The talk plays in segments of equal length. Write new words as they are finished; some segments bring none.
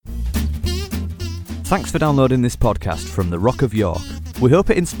Thanks for downloading this podcast from the Rock of York. We hope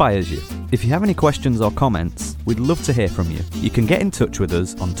it inspires you. If you have any questions or comments, we'd love to hear from you. You can get in touch with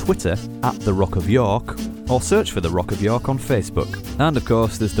us on Twitter at the Rock of York, or search for the Rock of York on Facebook. And of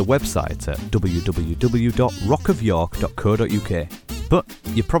course, there's the website at www.rockofyork.co.uk. But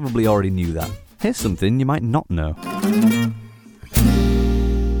you probably already knew that. Here's something you might not know.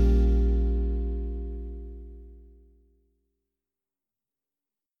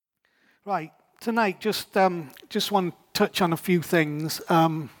 Right, tonight just want to touch on a few things.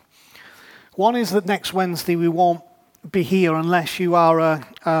 One is that next Wednesday we won't be here unless you are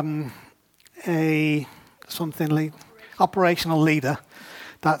a operational leader.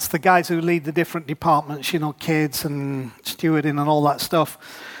 That's the guys who lead the different departments, kids and stewarding and all that stuff.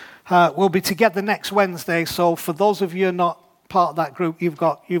 We'll be together next Wednesday. So for those of you who are not part of that group, you've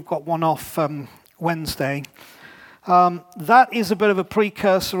got one off Wednesday. That is a bit of a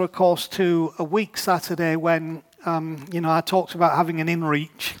precursor, of course, to a week Saturday when, I talked about having an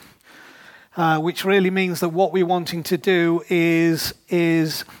in-reach, which really means that what we're wanting to do is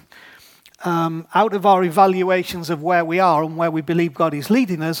out of our evaluations of where we are and where we believe God is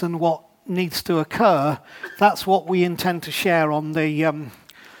leading us and what needs to occur, that's what we intend to share on the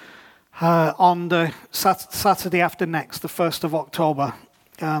Saturday after next, the 1st of October.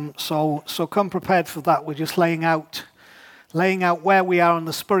 So come prepared for that. We're just laying out where we are and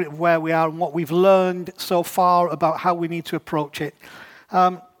the spirit of where we are and what we've learned so far about how we need to approach it.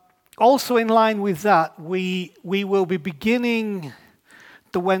 Also in line with that, we will be beginning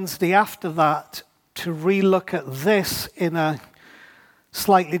the Wednesday after that to relook at this in a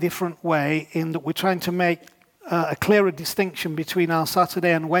slightly different way, in that we're trying to make a clearer distinction between our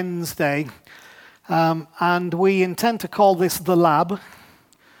Saturday and Wednesday. And we intend to call this the lab,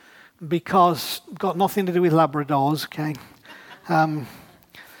 because got nothing to do with Labradors, okay?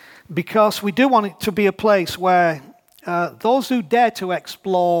 Because we do want it to be a place where those who dare to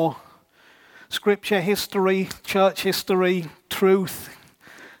explore Scripture history, church history, truth,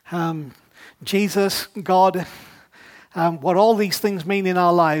 Jesus, God, what all these things mean in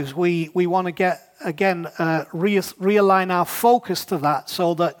our lives, we want to get, again, realign our focus to that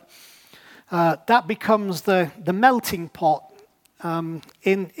so that that becomes the melting pot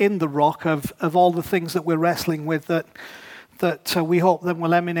in the rock of all the things that we're wrestling with that we hope then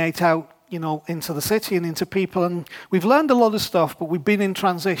will emanate out, into the city and into people. And we've learned a lot of stuff, but we've been in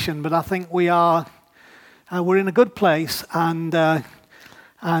transition. But I think we're in a good place, and we're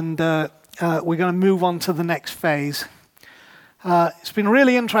going to move on to the next phase. It's been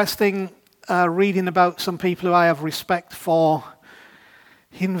really interesting reading about some people who I have respect for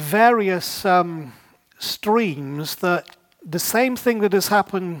in various streams, that the same thing that has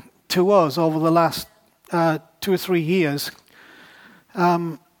happened to us over the last 2 or 3 years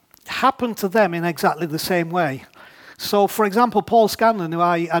happened to them in exactly the same way. So, for example, Paul Scanlon, who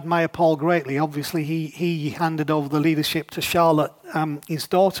I admire Paul greatly, obviously he handed over the leadership to Charlotte, his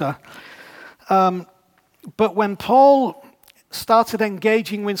daughter. But when Paul started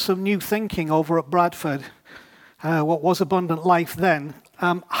engaging with some new thinking over at Bradford, what was Abundant Life then,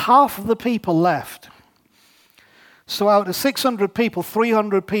 half of the people left. So out of 600 people,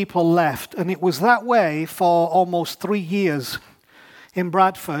 300 people left, and it was that way for almost 3 years in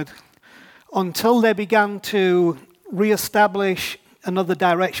Bradford until they began to reestablish another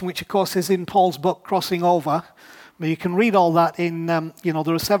direction, which of course is in Paul's book, Crossing Over. But you can read all that in, there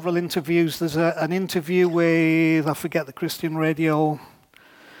are several interviews. There's an interview with, I forget the Christian radio.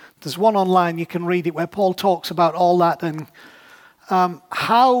 There's one online, you can read it, where Paul talks about all that and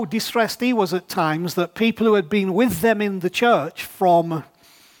how distressed he was at times that people who had been with them in the church from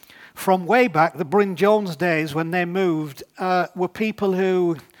way back, the Bryn Jones days when they moved, were people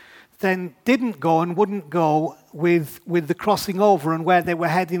who then didn't go and wouldn't go with the crossing over and where they were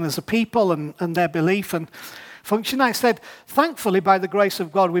heading as a people and their belief and function. I said, thankfully, by the grace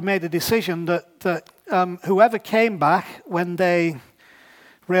of God, we made a decision that whoever came back when they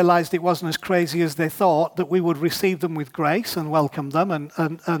realized it wasn't as crazy as they thought, that we would receive them with grace and welcome them,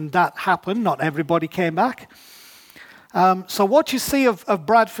 and that happened. Not everybody came back. So what you see of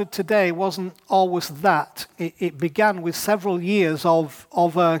Bradford today wasn't always that. It began with several years of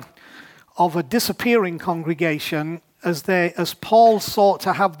a disappearing congregation as Paul sought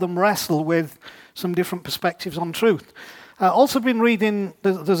to have them wrestle with some different perspectives on truth. Also been reading,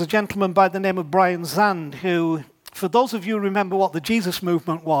 there's a gentleman by the name of Brian Zand who, for those of you who remember what the Jesus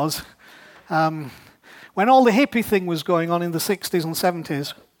movement was, when all the hippie thing was going on in the 60s and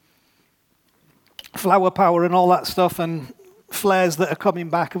 70s, flower power and all that stuff, and flares that are coming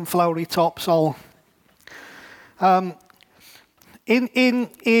back and flowery tops, all.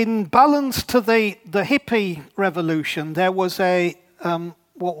 In balance to the hippie revolution, there was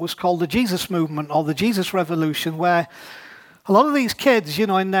what was called the Jesus movement or the Jesus revolution, where a lot of these kids,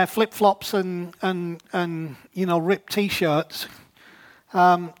 in their flip-flops and ripped T-shirts,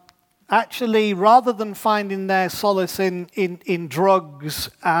 actually, rather than finding their solace in drugs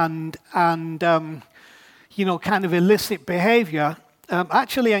and kind of illicit behavior,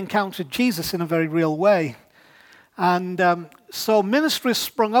 actually encountered Jesus in a very real way. And so ministries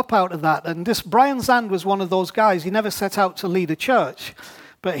sprung up out of that. And this Brian Zand was one of those guys. He never set out to lead a church,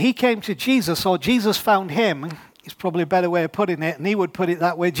 but he came to Jesus, or Jesus found him. It's probably a better way of putting it, and he would put it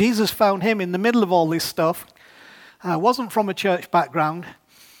that way. Jesus found him in the middle of all this stuff. Wasn't from a church background.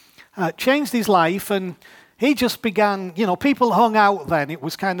 Changed his life, and he just began, people hung out then. It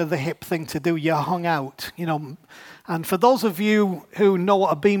was kind of the hip thing to do. You hung out, And for those of you who know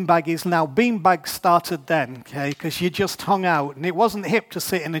what a beanbag is now, beanbags started then, okay, because you just hung out. And it wasn't hip to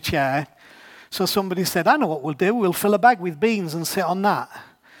sit in a chair. So somebody said, I know what we'll do. We'll fill a bag with beans and sit on that.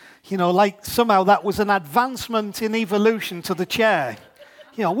 Like somehow that was an advancement in evolution to the chair.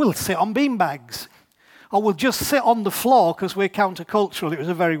 We'll sit on beanbags. Or we'll just sit on the floor because we're countercultural. It was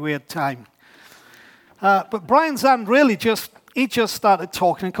a very weird time. But Brian Zand really just started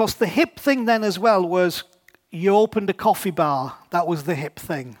talking. Of course, the hip thing then as well was you opened a coffee bar. That was the hip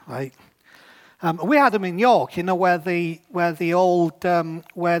thing, right? We had them in York, where the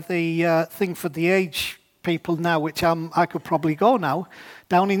thing for the age people now, which I could probably go now,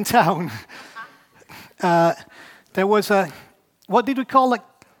 down in town. There was what did we call it?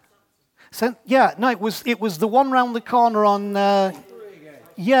 Yeah, no, it was the one round the corner on.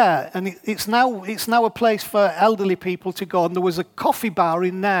 And it's now a place for elderly people to go. And there was a coffee bar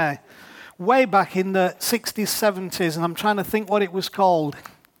in there, way back in the 60s, 70s, and I'm trying to think what it was called.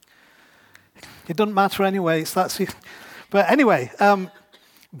 It doesn't matter anyway. But anyway.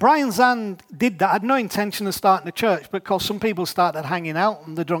 Brian Zand did that. I had no intention of starting a church, but because some people started hanging out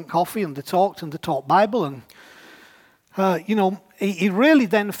and they drank coffee and they talked Bible. And, he really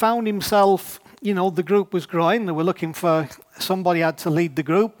then found himself, the group was growing. They were looking for somebody had to lead the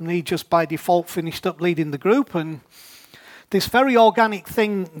group, and he just by default finished up leading the group. And this very organic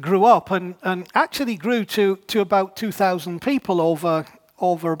thing grew up and actually grew to about 2,000 people over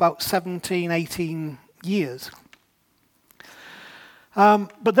about 17, 18 years.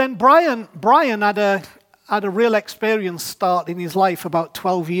 But then Brian had a real experience start in his life about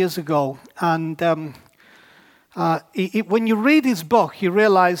 12 years ago. And when you read his book, you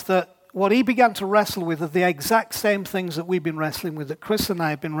realize that what he began to wrestle with are the exact same things that we've been wrestling with, that Chris and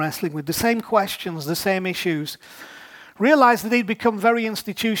I have been wrestling with, the same questions, the same issues. Realized that he'd become very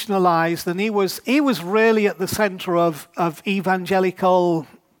institutionalized, and he was really at the center of evangelical,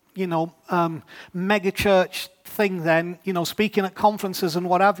 mega church thing then, speaking at conferences and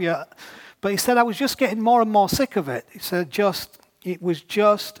what have you. But he said, I was just getting more and more sick of it. He said,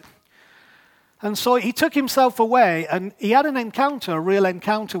 and so he took himself away, and he had a real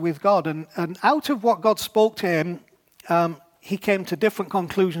encounter with God. And out of what God spoke to him, he came to different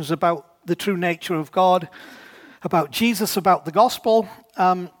conclusions about the true nature of God, about Jesus, about the gospel.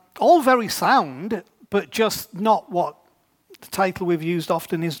 All very sound, but just not what the title we've used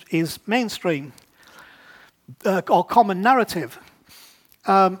often is mainstream. Or common narrative.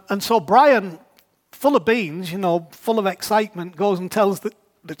 And so Brian, full of beans, full of excitement, goes and tells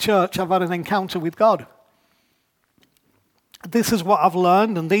the church, I've had an encounter with God. This is what I've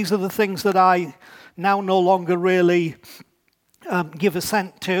learned, and these are the things that I now no longer really give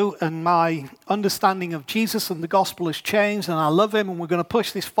assent to, and my understanding of Jesus and the gospel has changed, and I love him, and we're going to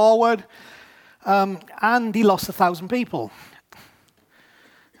push this forward. And he lost 1,000 people.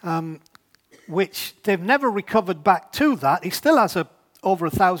 Which they've never recovered back to that. He still has over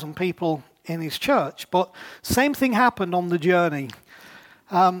 1,000 people in his church, but same thing happened on the journey.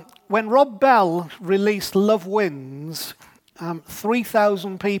 When Rob Bell released Love Wins,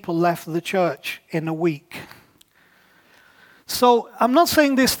 3,000 people left the church in a week. So I'm not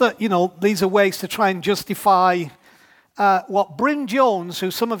saying this that, these are ways to try and justify what Bryn Jones,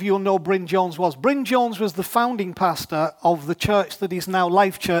 who some of you will know Bryn Jones was. Bryn Jones was the founding pastor of the church that is now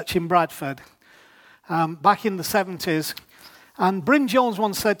Life Church in Bradford. Back in the 70s. And Bryn Jones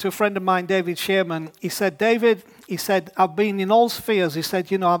once said to a friend of mine, David Shearman, he said, David, I've been in all spheres. He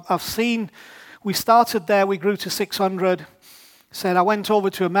said, I've seen, we started there, we grew to 600. He said, I went over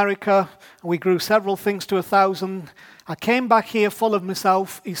to America, and we grew several things to 1,000. I came back here full of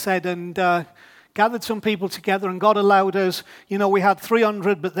myself, he said, and gathered some people together, and God allowed us, we had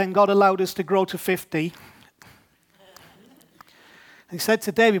 300, but then God allowed us to grow to 50. He said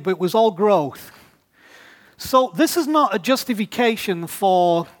to David, but it was all growth. So this is not a justification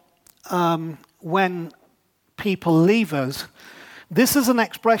for when people leave us. This is an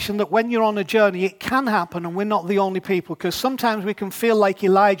expression that when you're on a journey, it can happen, and we're not the only people, because sometimes we can feel like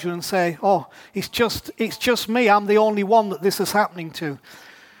Elijah and say, oh, it's just me, I'm the only one that this is happening to.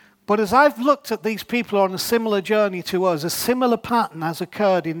 But as I've looked at these people on a similar journey to us, a similar pattern has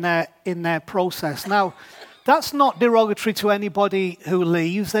occurred in their process. Now, that's not derogatory to anybody who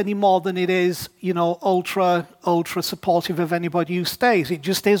leaves any more than it is, ultra supportive of anybody who stays. It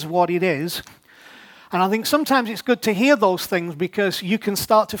just is what it is. And I think sometimes it's good to hear those things, because you can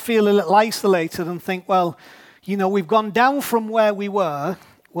start to feel a little isolated and think, well, we've gone down from where we were.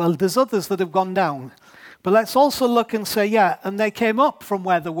 Well, there's others that have gone down. But let's also look and say, yeah, and they came up from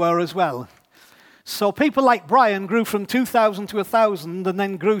where they were as well. So people like Brian grew from 2,000 to 1,000 and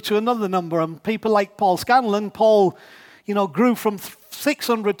then grew to another number. And people like Paul Scanlon, grew from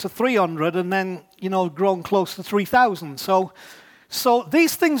 600 to 300 and then, grown close to 3,000. So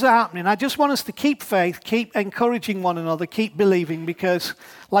these things are happening. I just want us to keep faith, keep encouraging one another, keep believing, because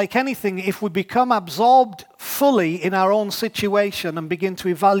like anything, if we become absorbed fully in our own situation and begin to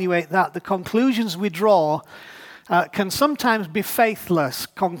evaluate that, the conclusions we draw can sometimes be faithless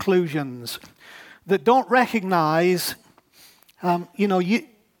conclusions that don't recognize,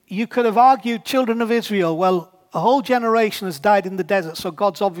 you could have argued, children of Israel, well, a whole generation has died in the desert, so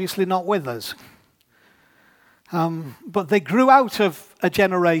God's obviously not with us. But they grew out of a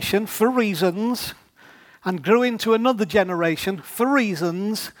generation for reasons and grew into another generation for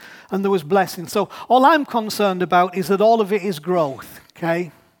reasons, and there was blessing. So all I'm concerned about is that all of it is growth,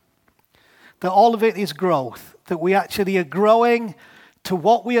 okay? That all of it is growth, that we actually are growing to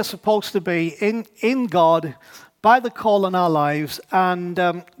what we are supposed to be in God by the call in our lives. And,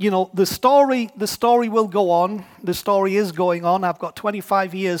 the story will go on. The story is going on. I've got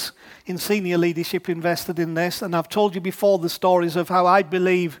 25 years in senior leadership invested in this, and I've told you before the stories of how I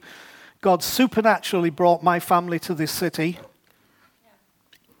believe God supernaturally brought my family to this city.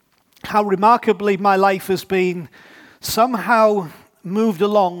 How remarkably my life has been somehow moved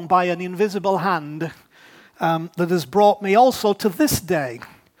along by an invisible hand that has brought me also to this day.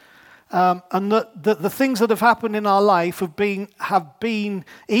 And the things that have happened in our life have been,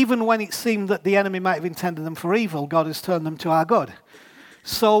 even when it seemed that the enemy might have intended them for evil, God has turned them to our good.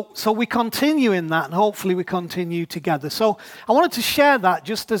 So we continue in that, and hopefully we continue together. So I wanted to share that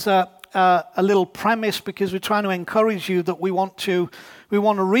just as a little premise, because we're trying to encourage you that we want to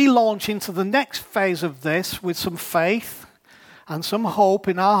relaunch into the next phase of this with some faith and some hope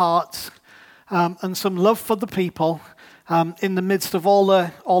in our hearts, and some love for the people. In the midst of all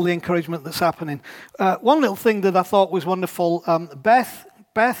the encouragement that's happening. One little thing that I thought was wonderful, Beth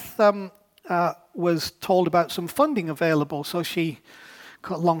was told about some funding available, so she,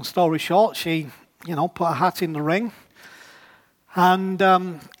 cut a long story short, she, put her hat in the ring, and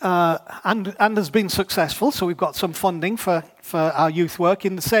has been successful. So we've got some funding for our youth work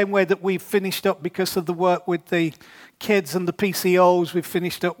in the same way that we've finished up, because of the work with the kids and the PCOs, we've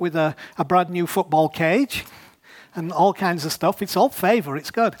finished up with a brand new football cage and all kinds of stuff. It's all favor.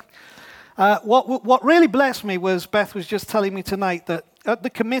 It's good. What really blessed me was Beth was just telling me tonight that at the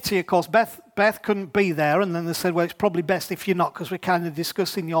committee, of course, Beth couldn't be there, and then they said, well, it's probably best if you're not, because we're kind of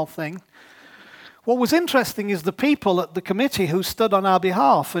discussing your thing. What was interesting is the people at the committee who stood on our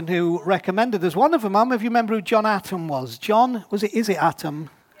behalf and who recommended us. One of them, how many of you remember who John Atom was? Is it Atom?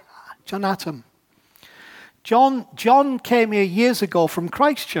 John Atom. John came here years ago from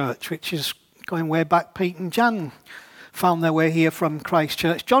Christchurch, which is going way back. Pete and Jan found their way here from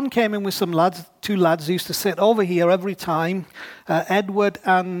Christchurch. John came in with some lads, two lads who used to sit over here every time. Edward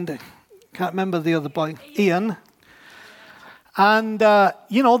and, can't remember the other boy, Ian. And,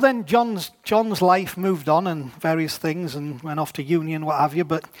 then John's life moved on and various things and went off to uni and what have you.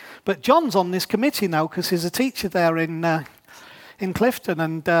 But John's on this committee now because he's a teacher there in Clifton.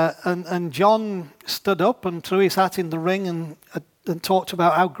 And John stood up and threw his hat in the ring and talked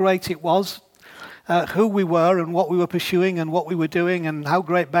about how great it was, who we were and what we were pursuing and what we were doing and how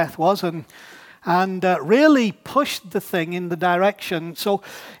great Beth was, and really pushed the thing in the direction. So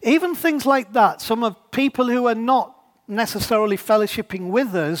even things like that, some of people who are not necessarily fellowshipping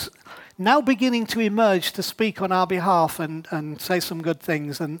with us now beginning to emerge to speak on our behalf and say some good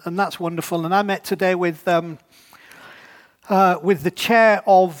things, and that's wonderful. And I met today with the chair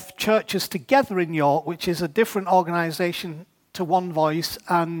of Churches Together in York, which is a different organisation to One Voice,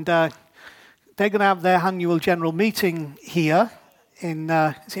 and they're going to have their annual general meeting here in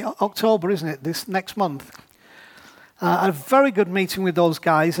October, isn't it? This next month. A very good meeting with those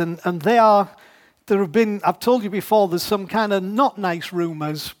guys, and there have been, I've told you before, there's some kind of not nice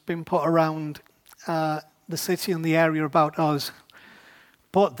rumours been put around the city and the area about us.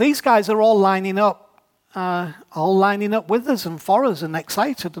 But these guys are all lining up with us and for us and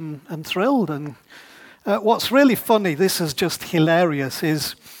excited and thrilled. And what's really funny, this is just hilarious,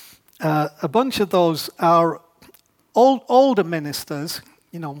 is a bunch of those are older ministers.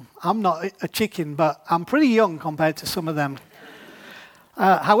 You know, I'm not a chicken, but I'm pretty young compared to some of them.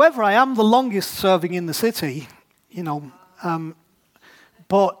 However, I am the longest serving in the city, you know.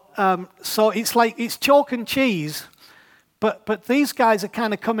 So it's like, it's chalk and cheese. But these guys are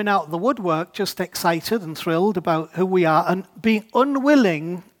kind of coming out of the woodwork, just excited and thrilled about who we are and being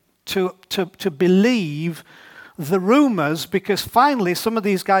unwilling to believe the rumors, because finally some of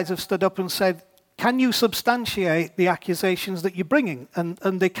these guys have stood up and said, can you substantiate the accusations that you're bringing? And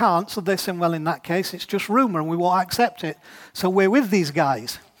they can't, so they're saying, well, in that case, it's just rumor and we won't accept it. So we're with these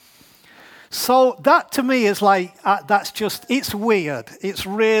guys. So that to me is like, it's weird. It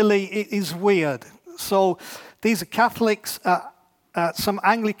is weird. So these are Catholics, some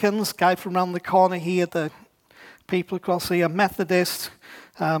Anglicans, guy from around the corner here, the people across here, Methodist,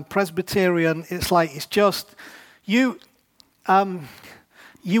 Presbyterian. It's just, you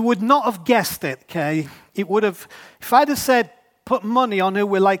would not have guessed it, okay? It would have, if I'd have said, put money on who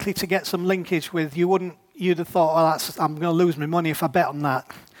we're likely to get some linkage with, you'd have thought, well, I'm going to lose my money if I bet on that.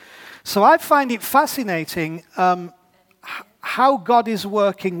 So I find it fascinating how God is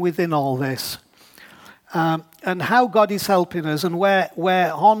working within all this. And how God is helping us and where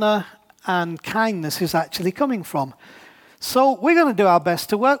honor and kindness is actually coming from. So we're going to do our best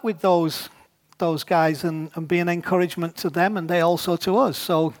to work with those guys and be an encouragement to them, and they also to us.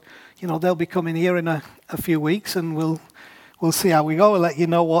 So, you know, they'll be coming here in a few weeks, and we'll see how we go. We'll let you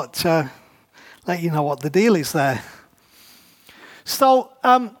know what the deal is there. So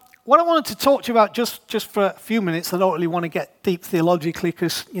what I wanted to talk to you about just for a few minutes, I don't really want to get deep theologically,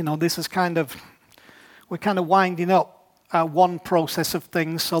 because, you know, this is we're kind of winding up one process of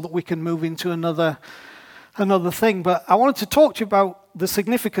things so that we can move into another thing. But I wanted to talk to you about the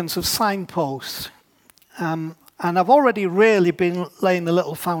significance of signposts. And I've already really been laying a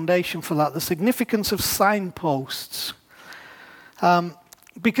little foundation for that, the significance of signposts.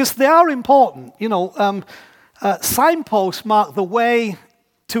 Because they are important. You know, signposts mark the way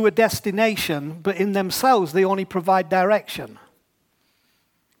to a destination, but in themselves they only provide direction.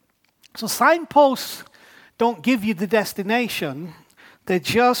 So signposts don't give you the destination, they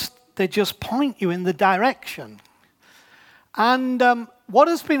just point you in the direction. And what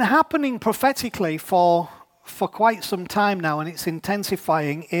has been happening prophetically for quite some time now, and it's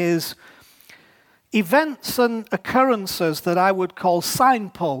intensifying, is events and occurrences that I would call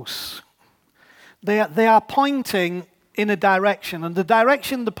signposts. They are pointing in a direction, and the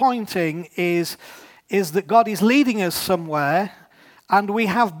direction they're pointing is that God is leading us somewhere, and we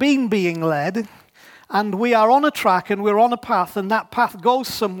have been being led, and we are on a track and we're on a path, and that path goes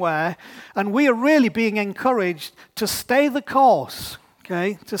somewhere, and we are really being encouraged to stay the course,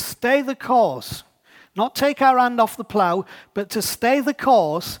 okay? To stay the course. Not take our hand off the plow, but to stay the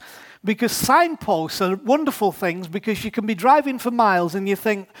course, because signposts are wonderful things, because you can be driving for miles and you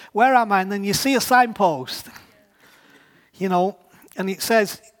think, where am I? And then you see a signpost, you know, and it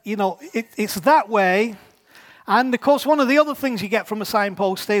says, you know, it's that way. And, of course, one of the other things you get from a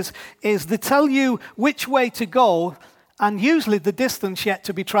signpost is they tell you which way to go, and usually the distance yet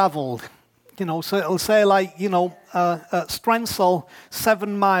to be traveled. You know, so it'll say, like, you know, at Strensel,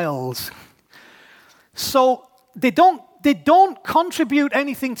 7 miles. So they don't contribute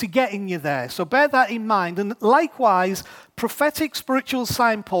anything to getting you there. So bear that in mind. And likewise, prophetic spiritual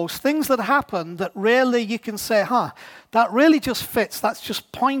signposts, things that happen that really you can say, that really just fits. That's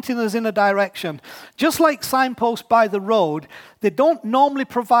just pointing us in a direction. Just like signposts by the road, they don't normally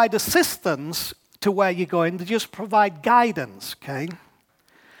provide assistance to where you're going. They just provide guidance, okay?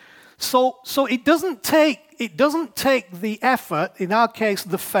 So it doesn't take the effort, in our case,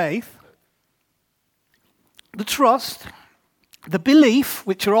 the faith, the trust, the belief,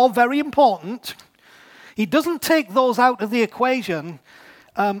 which are all very important. It doesn't take those out of the equation.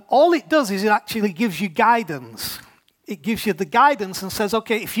 All it does is it actually gives you guidance. It gives you the guidance and says,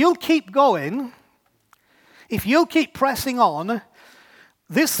 okay, if you'll keep going, if you'll keep pressing on,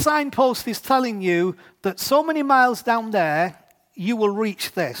 this signpost is telling you that so many miles down there, you will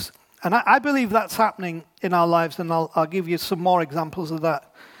reach this. And I believe that's happening in our lives, and I'll give you some more examples of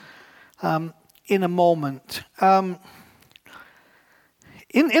that in a moment.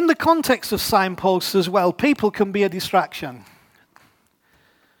 In the context of signposts as well, people can be a distraction.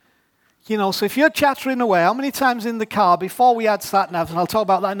 You know, so if you're chattering away, how many times in the car, before we had sat-navs, and I'll talk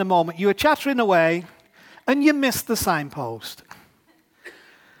about that in a moment, you were chattering away and you missed the signpost.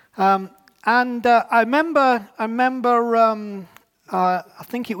 I remember. I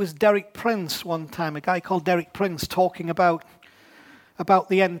think it was Derek Prince one time, a guy called Derek Prince, talking about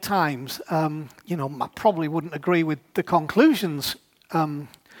the end times. I probably wouldn't agree with the conclusions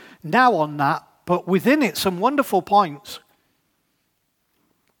now on that, but within it, some wonderful points.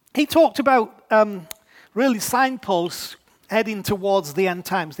 He talked about really signposts heading towards the end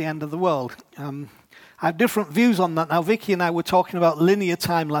times, the end of the world. I have different views on that now. Vicky and I were talking about linear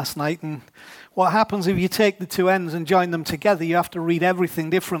time last night, and what happens if you take the two ends and join them together? You have to read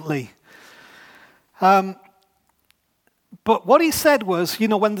everything differently. But what he said was,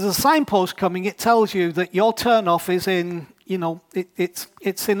 when there's a signpost coming, it tells you that your turnoff is in,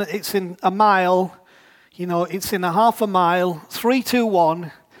 it's in a mile, it's in a half a mile, 3, 2,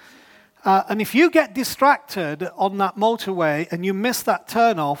 1. And if you get distracted on that motorway and you miss that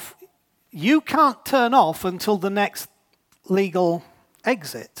turnoff, you can't turn off until the next legal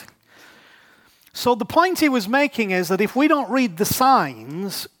exit. So the point he was making is that if we don't read the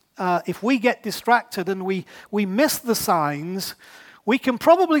signs, if we get distracted and we miss the signs, we can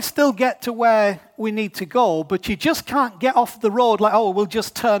probably still get to where we need to go, but you just can't get off the road like, we'll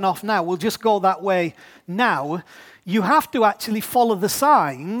just turn off now, we'll just go that way now. You have to actually follow the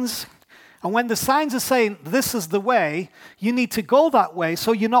signs, and when the signs are saying this is the way, you need to go that way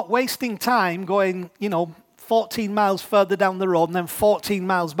so you're not wasting time going, 14 miles further down the road and then 14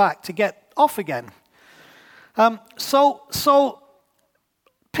 miles back to get off again. So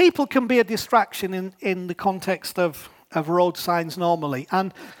people can be a distraction in the context of road signs normally.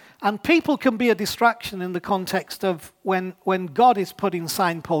 And people can be a distraction in the context of when God is putting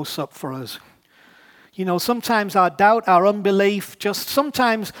signposts up for us. Sometimes our doubt, our unbelief, just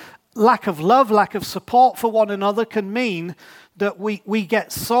sometimes lack of love, lack of support for one another can mean that we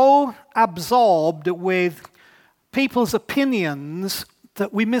get so absorbed with people's opinions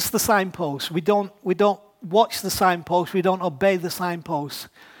that we miss the signposts. We don't watch the signposts. We don't obey the signposts.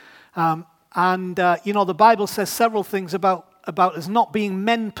 The Bible says several things about us not being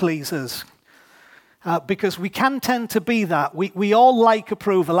men pleasers, because we can tend to be that. We all like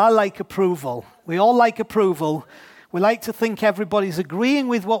approval. I like approval. We all like approval. We like to think everybody's agreeing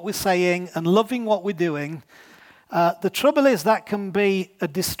with what we're saying and loving what we're doing. The trouble is that can be a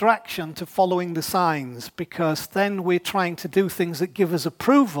distraction to following the signs, because then we're trying to do things that give us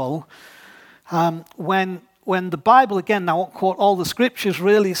approval when the Bible, again, I won't quote all the scriptures,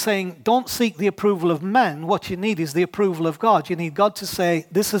 really saying don't seek the approval of men. What you need is the approval of God. You need God to say,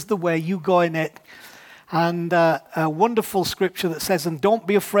 this is the way, you go in it. And a wonderful scripture that says, and don't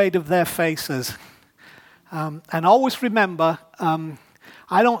be afraid of their faces. And always remember,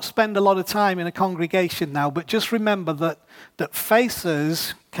 I don't spend a lot of time in a congregation now, but just remember that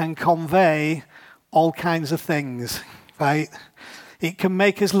faces can convey all kinds of things, right? It can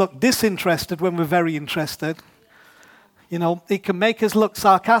make us look disinterested when we're very interested. It can make us look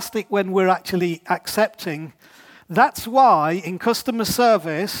sarcastic when we're actually accepting. That's why in customer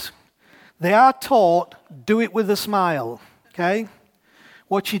service, they are taught, do it with a smile, okay?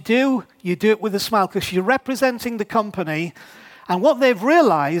 What you do it with a smile because you're representing the company. And what they've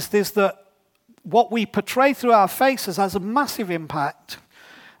realized is that what we portray through our faces has a massive impact.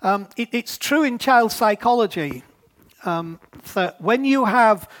 It's true in child psychology that when you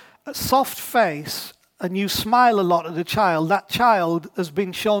have a soft face and you smile a lot at a child, that child has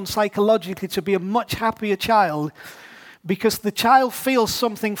been shown psychologically to be a much happier child because the child feels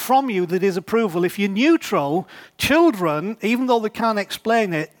something from you that is approval. If you're neutral, children, even though they can't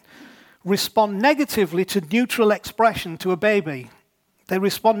explain it, respond negatively to neutral expression to a baby. They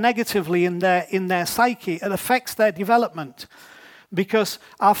respond negatively in their psyche. It affects their development because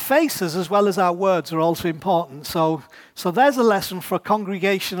our faces as well as our words are also important. So there's a lesson for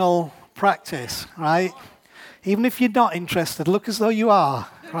congregational practice, right? Even if you're not interested, look as though you are,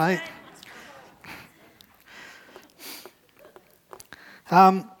 right?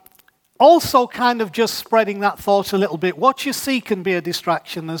 Also kind of just spreading that thought a little bit, what you see can be a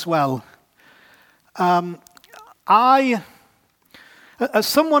distraction as well. As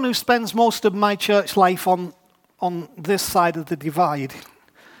someone who spends most of my church life on this side of the divide,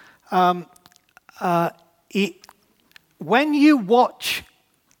 when you watch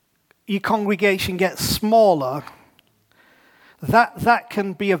your congregation get smaller, that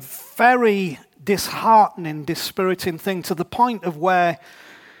can be a very disheartening, dispiriting thing to the point of where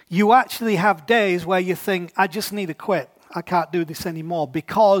you actually have days where you think, I just need to quit. I can't do this anymore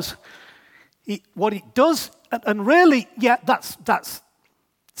because what it does, and really, yeah, that's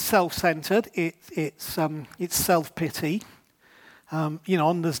self-centered. It's self-pity, and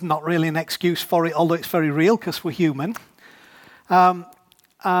there's not really an excuse for it, although it's very real because we're human.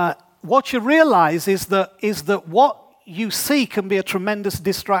 what you realize is that what you see can be a tremendous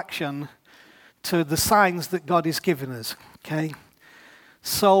distraction to the signs that God is giving us. Okay,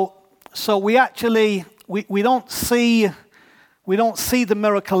 so we actually we don't see the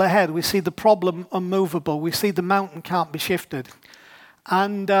miracle ahead. We see the problem unmovable. We see the mountain can't be shifted.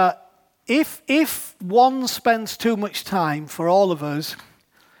 And if one spends too much time, for all of us,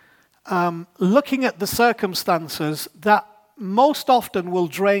 looking at the circumstances, that most often will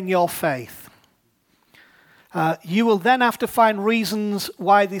drain your faith. You will then have to find reasons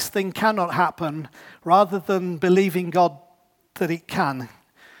why this thing cannot happen, rather than believing God that it can,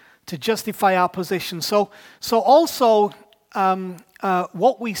 to justify our position. So also,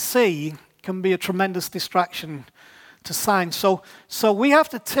 what we see can be a tremendous distraction to signs. So we have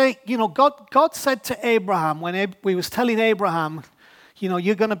to take, God said to Abraham, when we was telling Abraham,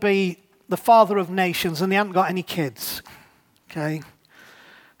 you're going to be the father of nations, and he hadn't got any kids. Okay?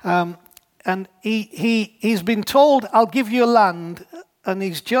 And he's been told, I'll give you a land, and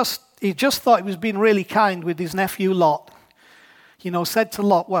he just thought he was being really kind with his nephew Lot. Said to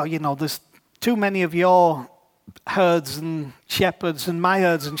Lot, well, there's too many of your herds and shepherds and my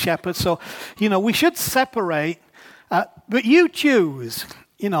herds and shepherds, so, we should separate, but you choose.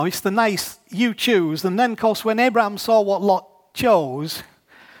 It's the nice, you choose. And then, of course, when Abraham saw what Lot chose,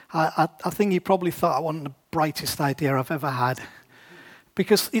 I think he probably thought, I wasn't the brightest idea I've ever had.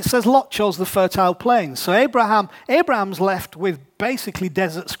 Because it says Lot chose the fertile plains. So Abraham's left with basically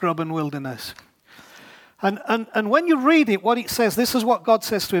desert, scrub, and wilderness. And when you read it, what it says, this is what God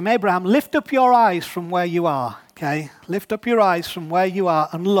says to him: Abraham, lift up your eyes from where you are. Okay? Lift up your eyes from where you are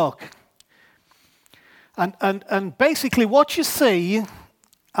and look. And basically what you see,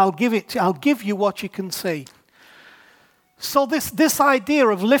 I'll give you what you can see. So this idea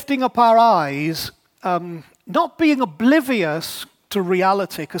of lifting up our eyes, not being oblivious to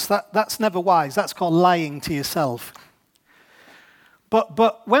reality, because that's never wise. That's called lying to yourself.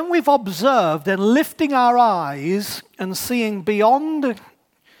 But when we've observed and lifting our eyes and seeing beyond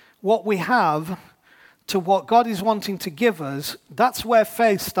what we have to what God is wanting to give us, that's where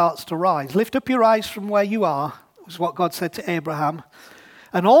faith starts to rise. Lift up your eyes from where you are, is what God said to Abraham.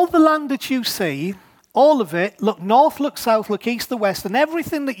 And all the land that you see, all of it, look north, look south, look east, the west, and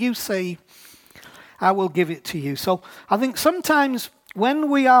everything that you see, I will give it to you. So I think sometimes when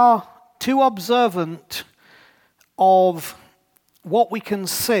we are too observant of what we can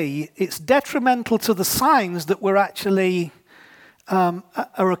see, it's detrimental to the signs that we're actually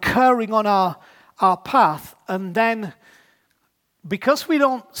are occurring on our path. And then because we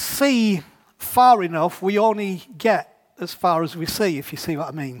don't see far enough, we only get as far as we see, if you see what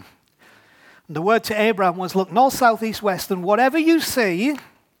I mean. And the word to Abraham was, look north, south, east, west, and whatever you see,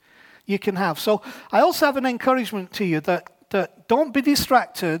 you can have. So I also have an encouragement to you that don't be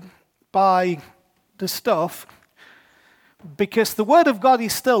distracted by the stuff, because the word of God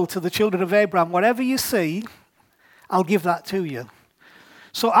is still to the children of Abraham, whatever you see, I'll give that to you.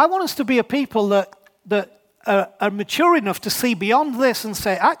 So I want us to be a people that are mature enough to see beyond this and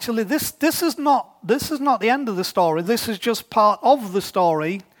say, actually, this is not the end of the story. This is just part of the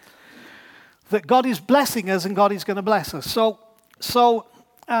story, that God is blessing us and God is going to bless us. So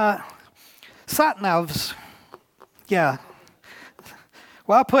sat-navs, yeah.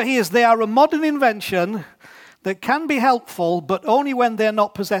 What I put here is they are a modern invention that can be helpful, but only when they're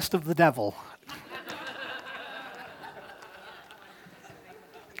not possessed of the devil.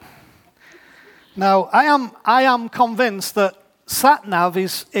 Now, I am convinced that sat-nav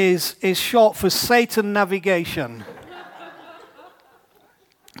is short for Satan navigation,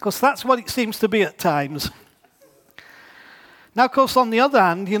 because that's what it seems to be at times. Now, of course, on the other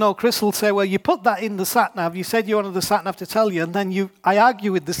hand, Chris will say, well, you put that in the sat-nav, you said you wanted the sat-nav to tell you, and then I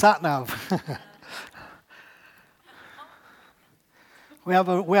argue with the sat-nav. We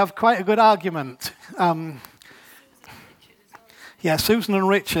have quite a good argument. Yeah, Susan and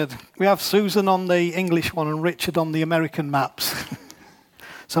Richard. We have Susan on the English one and Richard on the American maps.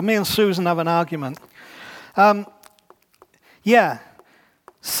 So me and Susan have an argument. Yeah,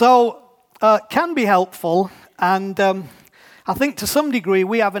 so can be helpful, and I think to some degree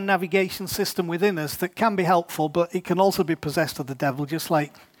we have a navigation system within us that can be helpful, but it can also be possessed of the devil, just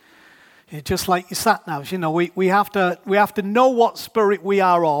like your sat-navs. We have to know what spirit we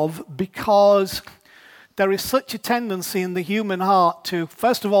are of, because there is such a tendency in the human heart to,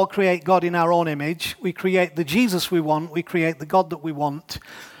 first of all, create God in our own image. We create the Jesus we want. We create the God that we want.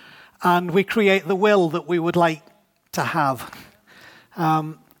 And we create the will that we would like to have.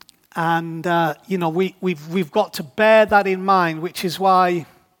 We've got to bear that in mind, which is why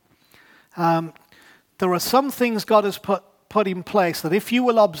there are some things God has put put in place that if you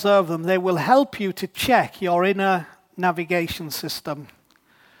will observe them, they will help you to check your inner navigation system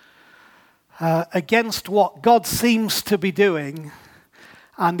against what God seems to be doing,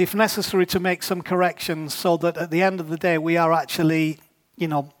 and if necessary to make some corrections so that at the end of the day we are actually,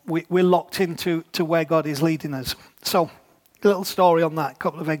 we're locked into where God is leading us. So, a little story on that, a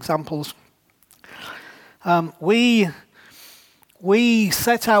couple of examples. We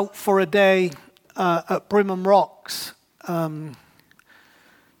set out for a day at Brimham Rocks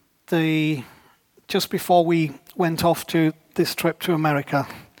just before we went off to this trip to America.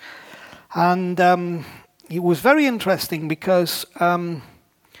 And it was very interesting because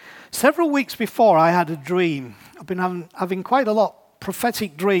several weeks before I had a dream. I've been having quite a lot of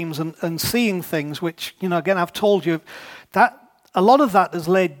prophetic dreams and seeing things which, again, I've told you that a lot of that has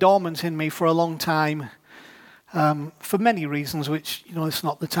laid dormant in me for a long time for many reasons, which, it's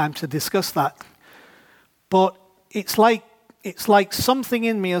not the time to discuss that. But it's like something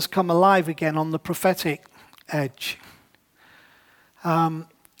in me has come alive again on the prophetic edge.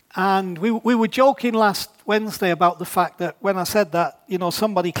 And we were joking last Wednesday about the fact that when I said that,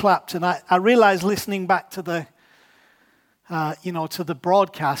 somebody clapped, and I realized listening back to the, to the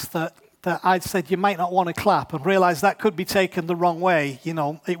broadcast that I'd said you might not want to clap, and realized that could be taken the wrong way.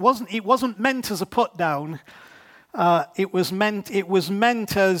 It wasn't meant as a put down. It was meant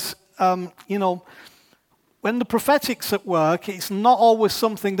as, when the prophetic's at work, it's not always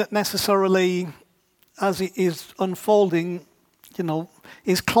something that necessarily, as it is unfolding,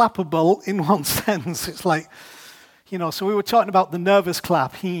 is clappable in one sense. It's like, so we were talking about the nervous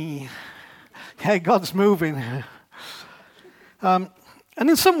clap. Yeah, God's moving. And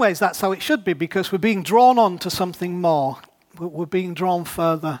in some ways that's how it should be, because we're being drawn on to something more. We're being drawn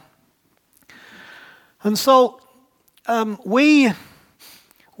further. And so I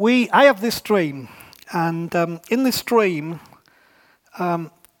have this dream, and in this dream,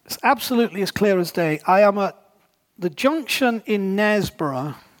 it's absolutely as clear as day. I am at the junction in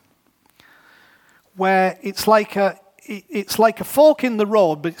Knaresborough, where it's like a fork in the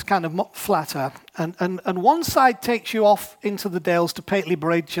road, but it's kind of flatter. And one side takes you off into the Dales to Pateley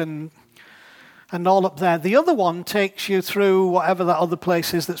Bridge and all up there. The other one takes you through whatever that other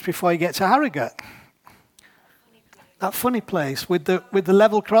place is that's before you get to Harrogate. That funny place with the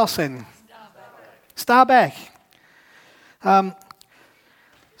level crossing. Starbeck.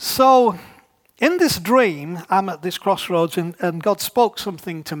 So in this dream, I'm at this crossroads, and God spoke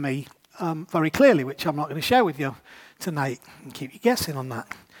something to me very clearly, which I'm not going to share with you tonight, and keep you guessing on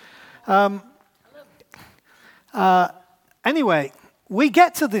that. Anyway, we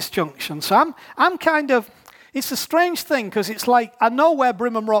get to this junction, so I'm kind of, it's a strange thing, because it's like, I know where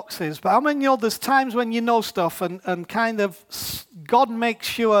Brimham Rocks is, but there's times when you know stuff, and kind of, God makes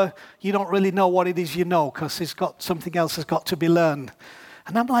sure you don't really know what it is because something else has got to be learned.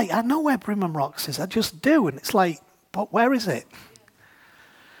 And I'm like, I know where Brimham Rocks is, I just do. And it's like, but where is it?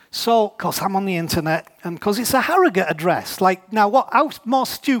 So, because I'm on the internet, and because it's a Harrogate address. Like, now, how more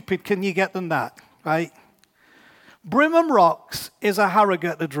stupid can you get than that, right? Brimham Rocks is a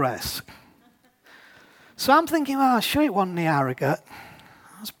Harrogate address. So I'm thinking, sure it wasn't near Harrogate.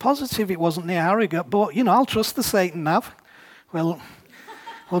 I was positive it wasn't near Harrogate, but, I'll trust the Satan nav. We'll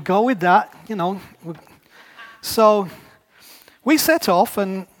go with that, So we set off,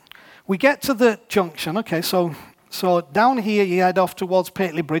 and we get to the junction. Okay, so down here you head off towards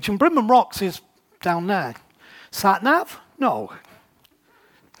Pateley Bridge, and Brimham Rocks is down there. Sat nav? No.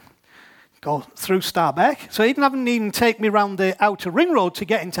 Go through Starbeck. So he didn't even take me round the outer ring road to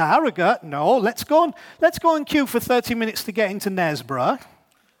get into Harrogate. No, let's go and queue for 30 minutes to get into Knaresborough.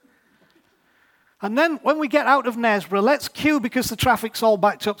 And then when we get out of Knaresborough, let's queue because the traffic's all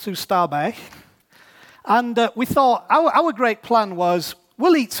backed up through Starbeck. And we thought, our great plan was,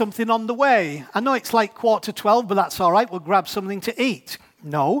 we'll eat something on the way. I know it's like 11:45, but that's all right. We'll grab something to eat.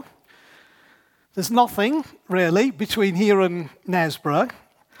 No. There's nothing, really, between here and Knaresborough.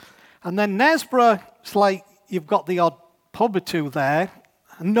 And then Knaresborough, it's like you've got the odd pub or two there,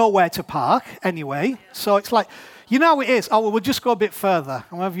 and nowhere to park anyway. So it's like, how it is. We'll just go a bit further.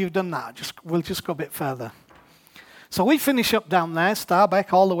 However you've done that, we'll just go a bit further. So we finish up down there,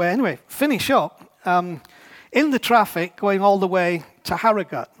 Starbeck all the way. Anyway, finish up. In the traffic going all the way to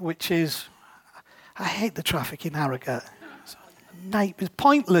Harrogate, which is, I hate the traffic in Harrogate. It's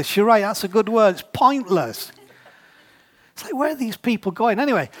pointless. You're right, that's a good word. It's pointless. It's like, where are these people going?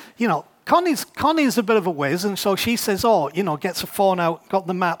 Anyway, Connie's a bit of a whiz, and so she says, gets her phone out, got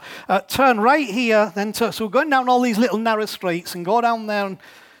the map, turn right here, then so we're going down all these little narrow streets and go down there, and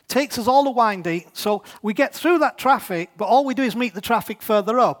takes us all the windy. So we get through that traffic, but all we do is meet the traffic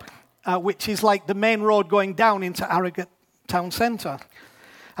further up. Which is like the main road going down into Harrogate town centre.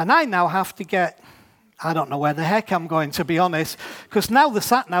 And I now have to I don't know where the heck I'm going, to be honest, because now the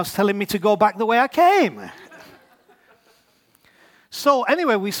sat-nav's telling me to go back the way I came. So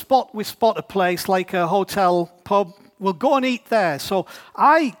anyway, we spot a place like a hotel, pub. We'll go and eat there. So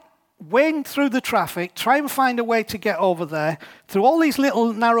I wade through the traffic, try and find a way to get over there, through all these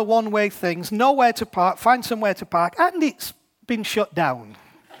little narrow one-way things, nowhere to park, find somewhere to park, and it's been shut down.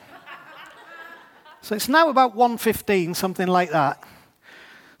 So it's now about 1:15, something like that.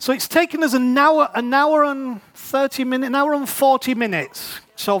 So it's taken us an hour and 30 minutes, an hour and 40 minutes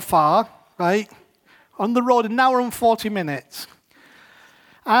so far, right? On the road, an hour and 40 minutes.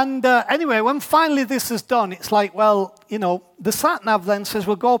 And anyway, when finally this is done, it's like, well, the sat-nav then says,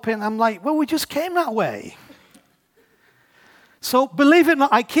 we'll go up in. I'm like, well, we just came that way. So believe it or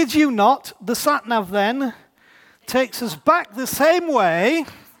not, I kid you not, the sat-nav then takes us back the same way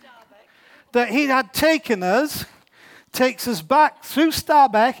that he had taken us, takes us back through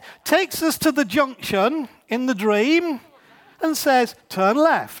Starbeck, takes us to the junction in the dream, and says, turn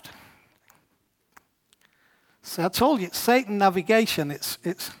left. So I told you, it's Satan navigation. It's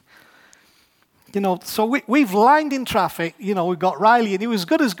so we've lined in traffic. We've got Riley, and he was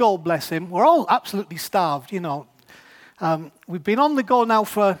good as gold, bless him. We're all absolutely starved, We've been on the go now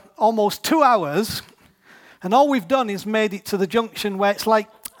for almost 2 hours, and all we've done is made it to the junction where it's like,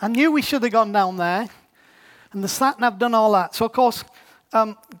 I knew we should have gone down there, and the sat-nav done all that. So, of course,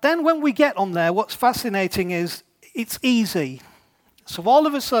 then when we get on there, what's fascinating is it's easy. So all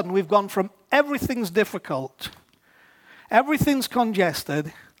of a sudden, we've gone from everything's difficult, everything's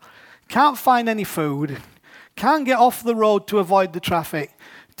congested, can't find any food, can't get off the road to avoid the traffic,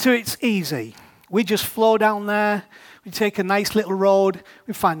 to it's easy. We just flow down there, we take a nice little road,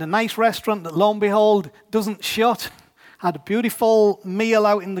 we find a nice restaurant that, lo and behold, doesn't shut, had a beautiful meal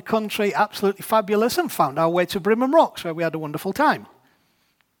out in the country, absolutely fabulous, and found our way to Brimham Rocks, where we had a wonderful time.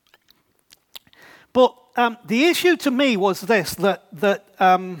 But the issue to me was this, that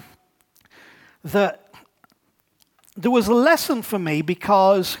there was a lesson for me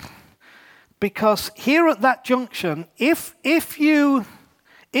because here at that junction, if you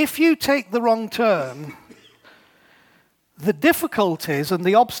take the wrong turn, the difficulties and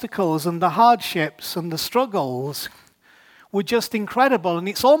the obstacles and the hardships and the struggles were just incredible. And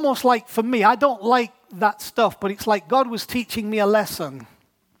it's almost like, for me, I don't like that stuff, but it's like God was teaching me a lesson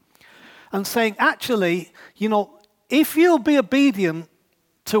and saying, actually, if you'll be obedient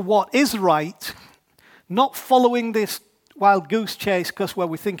to what is right, not following this wild goose chase because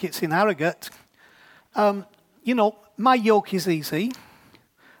we think it's inarrogant, my yoke is easy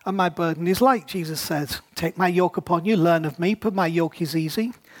and my burden is light, Jesus says. Take my yoke upon you, learn of me, but my yoke is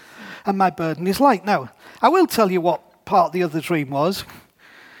easy and my burden is light. Now, I will tell you what part the other dream was,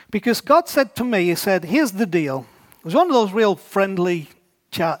 because God said to me, he said, here's the deal. It was one of those real friendly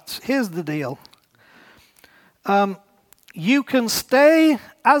chats. Here's the deal. You can stay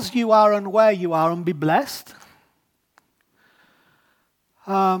as you are and where you are and be blessed.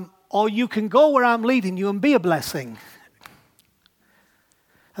 Or you can go where I'm leading you and be a blessing.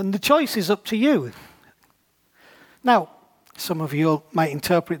 And the choice is up to you. Now, some of you might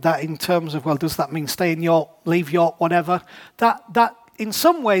interpret that in terms of, well, does that mean stay in York, leave York, whatever? That in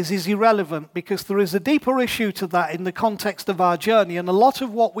some ways is irrelevant, because there is a deeper issue to that in the context of our journey. And a lot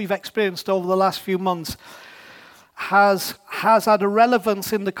of what we've experienced over the last few months has had a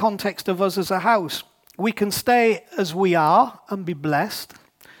relevance in the context of us as a house. We can stay as we are and be blessed,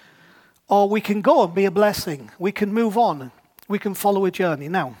 or we can go and be a blessing. We can move on. We can follow a journey.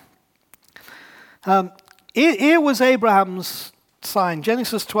 Now, here was Abraham's sign.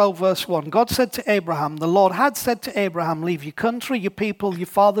 Genesis 12, verse 1. God said to Abraham, the Lord had said to Abraham, leave your country, your people, your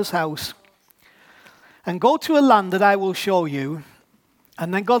father's house, and go to a land that I will show you.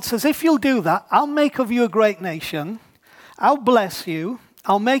 And then God says, if you'll do that, I'll make of you a great nation. I'll bless you.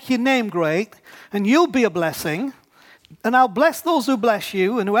 I'll make your name great, and you'll be a blessing. And I'll bless those who bless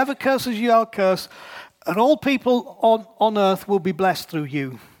you, and whoever curses you, I'll curse. And all people on earth will be blessed through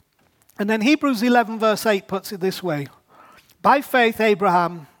you. And then Hebrews 11, verse 8 puts it this way. By faith,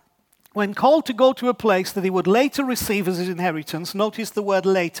 Abraham, when called to go to a place that he would later receive as his inheritance, notice the word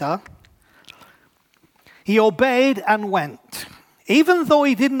later, he obeyed and went, even though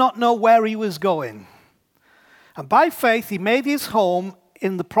he did not know where he was going. And by faith, he made his home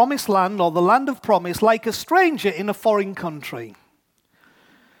in the promised land, or the land of promise, like a stranger in a foreign country.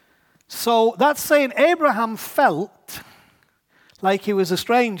 So that's saying Abraham felt like he was a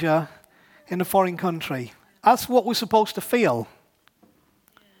stranger in a foreign country. That's what we're supposed to feel.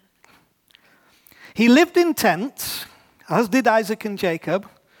 He lived in tents, as did Isaac and Jacob.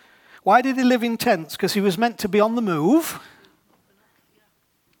 Why did he live in tents? Because he was meant to be on the move.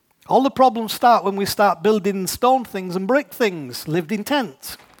 All the problems start when we start building stone things and brick things, lived in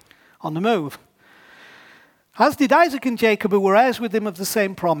tents, on the move. As did Isaac and Jacob, who were heirs with him of the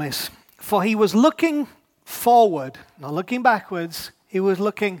same promise. For he was looking forward, not looking backwards, he was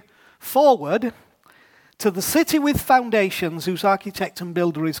looking forward to the city with foundations, whose architect and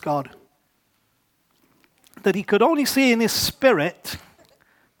builder is God. That he could only see in his spirit,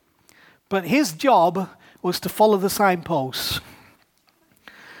 but his job was to follow the signposts.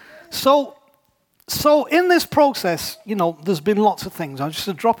 So in this process, there's been lots of things. I'll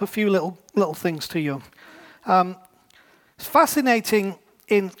just drop a few little things to you. It's fascinating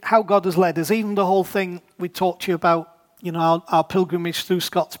in how God has led us. Even the whole thing we talked to you about, our pilgrimage through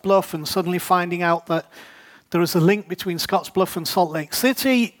Scotts Bluff, and suddenly finding out that there is a link between Scotts Bluff and Salt Lake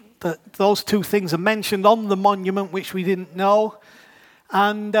City, that those two things are mentioned on the monument, which we didn't know.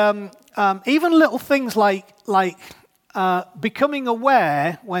 And even little things like becoming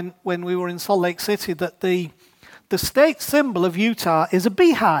aware when we were in Salt Lake City that the state symbol of Utah is a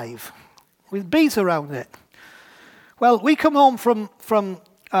beehive with bees around it. Well, we come home from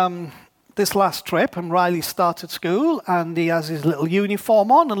this last trip, and Riley started school, and he has his little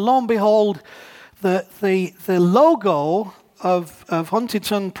uniform on, and lo and behold, the logo of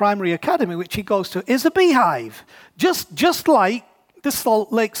Huntington Primary Academy, which he goes to, is a beehive, just like the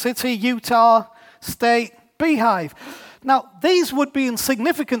Salt Lake City, Utah State beehive. Now, these would be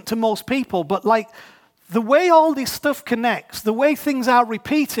insignificant to most people, but like the way all this stuff connects, the way things are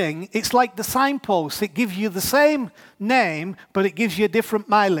repeating, it's like the signposts. It gives you the same name, but it gives you a different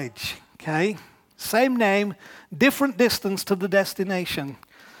mileage, okay? Same name, different distance to the destination.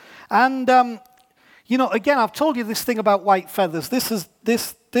 And, again, I've told you this thing about white feathers. This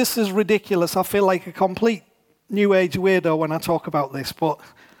is ridiculous. I feel like a complete New Age weirdo when I talk about this, but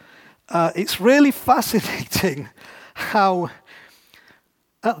it's really fascinating how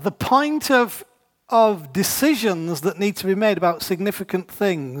at the point of decisions that need to be made about significant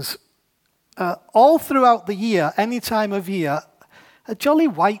things, all throughout the year, any time of year, a jolly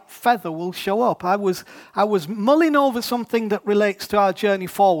white feather will show up. I was mulling over something that relates to our journey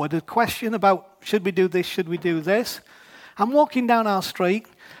forward, a question about should we do this, should we do this. I'm walking down our street,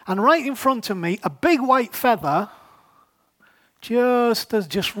 and right in front of me, a big white feather,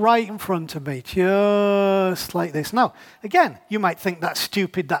 just right in front of me, just like this. Now, again, you might think that's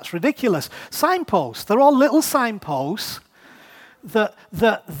stupid, that's ridiculous. Signposts, they're all little signposts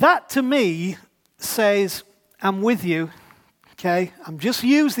that to me says, I'm with you, okay? I'm just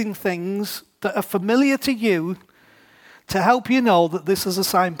using things that are familiar to you to help you know that this is a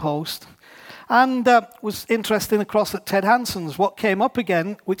signpost. And was interesting across at Ted Hanson's, what came up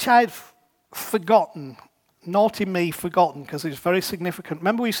again, which I'd forgotten. Naughty me, forgotten, because it's very significant.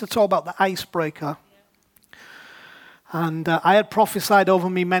 Remember we used to talk about the icebreaker? And I had prophesied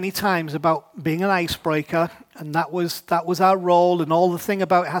over me many times about being an icebreaker, and that was our role, and all the thing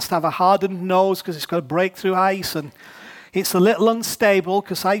about it has to have a hardened nose because it's got to break through ice, and it's a little unstable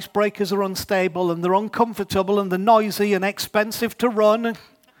because icebreakers are unstable, and they're uncomfortable, and they're noisy and expensive to run,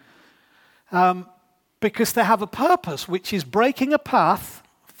 because they have a purpose, which is breaking a path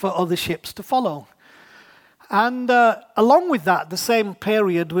for other ships to follow. And along with that, the same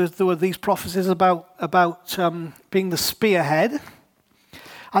period, there were these prophecies about being the spearhead.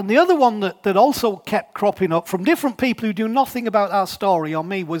 And the other one that also kept cropping up from different people who knew nothing about our story or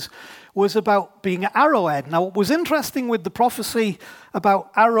me was about being an arrowhead. Now, what was interesting with the prophecy about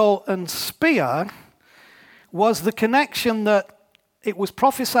arrow and spear was the connection that it was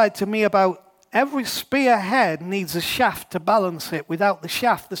prophesied to me about every spearhead needs a shaft to balance it. Without the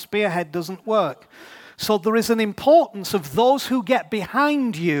shaft, the spearhead doesn't work. So there is an importance of those who get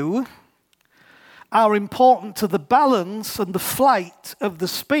behind you are important to the balance and the flight of the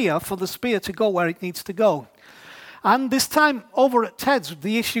spear for the spear to go where it needs to go. And this time over at Ted's,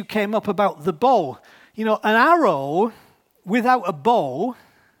 the issue came up about the bow. An arrow without a bow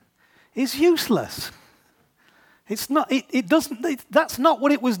is useless. It's not. It doesn't. That's not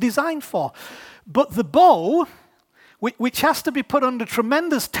what it was designed for. But the bow, which has to be put under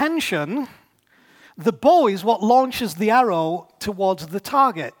tremendous tension, the bow is what launches the arrow towards the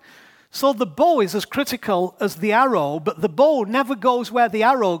target. So the bow is as critical as the arrow, but the bow never goes where the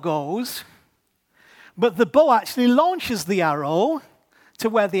arrow goes. But the bow actually launches the arrow to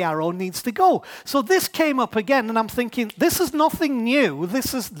where the arrow needs to go. So this came up again, and I'm thinking, this is nothing new.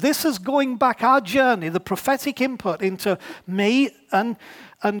 This is going back our journey, the prophetic input into me and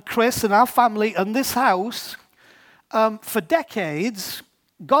Chris and our family and this house for decades.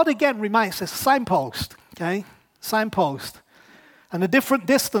 God again reminds us, signpost, okay? Signpost. And a different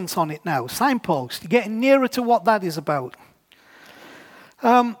distance on it now, signpost. You're getting nearer to what that is about.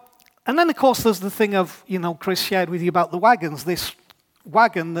 And then, of course, there's the thing of, Chris shared with you about the wagons, this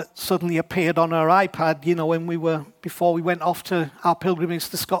wagon that suddenly appeared on her iPad, before we went off to our pilgrimage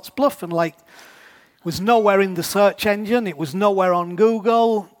to Scott's Bluff, and it was nowhere in the search engine, it was nowhere on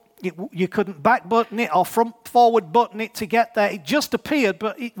Google, you couldn't back button it or forward button it to get there. It just appeared,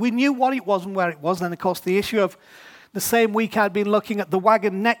 but we knew what it was and where it was. And, of course, the issue of the same week I'd been looking at the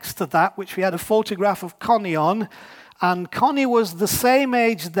wagon next to that, which we had a photograph of Connie on, and Connie was the same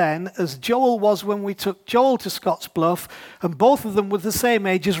age then as Joel was when we took Joel to Scott's Bluff, and both of them were the same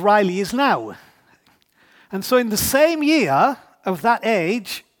age as Riley is now. And so in the same year of that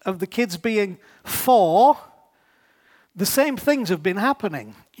age, of the kids being 4, the same things have been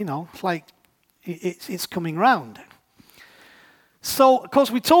happening. It's coming round. So, of course,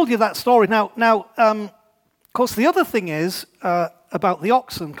 we told you that story. Now, of course, the other thing is about the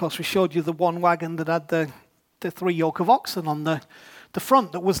oxen. Of course, we showed you the one wagon that had the 3 yoke of oxen on the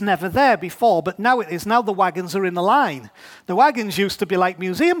front that was never there before, but now it is. Now the wagons are in a line. The wagons used to be like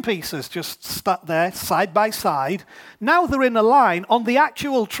museum pieces, just stuck there side by side. Now they're in a line on the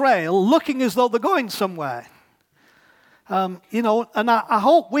actual trail, looking as though they're going somewhere. And I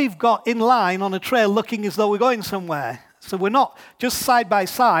hope we've got in line on a trail looking as though we're going somewhere. So we're not just side by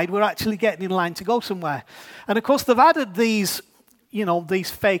side, we're actually getting in line to go somewhere. And of course, they've added these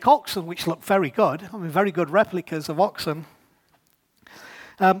fake oxen, which look very good. Very good replicas of oxen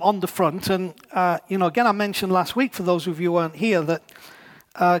on the front. And, again, I mentioned last week, for those of you who weren't here, that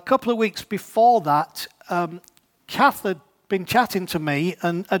a couple of weeks before that, Kath had been chatting to me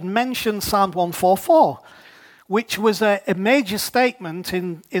and had mentioned Psalm 144, which was a major statement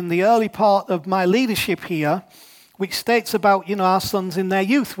in the early part of my leadership here, which states about, our sons in their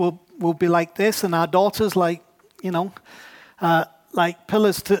youth will be like this, and our daughters like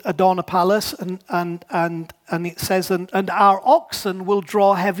pillars to adorn a palace, and it says, and our oxen will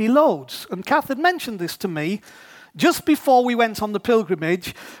draw heavy loads. And Kath had mentioned this to me just before we went on the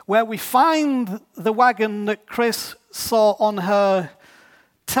pilgrimage, where we find the wagon that Chris saw on her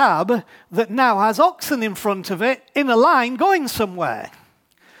tab that now has oxen in front of it in a line going somewhere.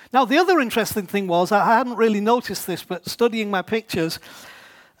 Now, the other interesting thing was, I hadn't really noticed this, but studying my pictures,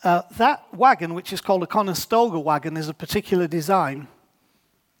 that wagon, which is called a Conestoga wagon, is a particular design.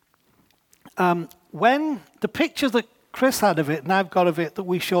 When the picture that Chris had of it, and I've got of it that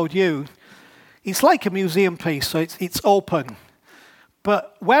we showed you, it's like a museum piece, so it's open.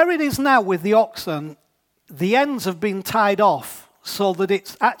 But where it is now with the oxen, the ends have been tied off so that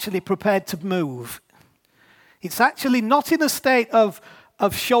it's actually prepared to move. It's actually not in a state of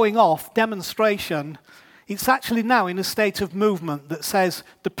showing off, demonstration. It's actually now in a state of movement that says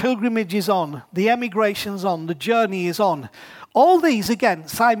the pilgrimage is on, the emigration's on, the journey is on. All these, again,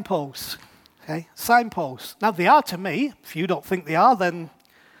 signposts. Okay, signposts. Now, they are to me. If you don't think they are, then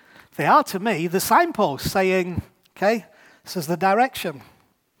they are to me. The signposts saying, okay, this is the direction.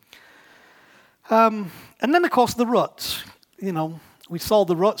 And then, of course, the ruts. We saw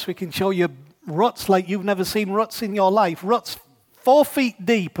the ruts. We can show you ruts like you've never seen ruts in your life. Ruts 4 feet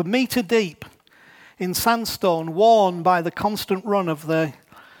deep, 1 meter deep, in sandstone, worn by the constant run of the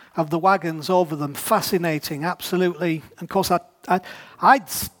wagons over them. Fascinating, absolutely. And of course, I'd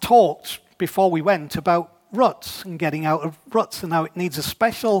talked before we went about ruts and getting out of ruts and how it needs a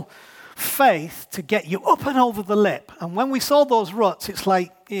special faith to get you up and over the lip. And when we saw those ruts, it's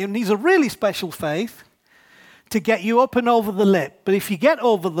like it needs a really special faith to get you up and over the lip. But if you get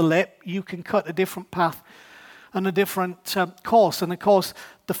over the lip, you can cut a different path and a different course. And of course,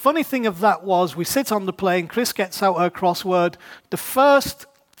 the funny thing of that was we sit on the plane, Chris gets out her crossword. The first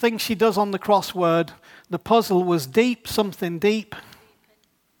thing she does on the crossword, the puzzle was deep, something deep.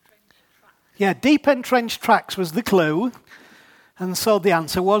 Yeah, deep entrenched tracks was the clue. And so the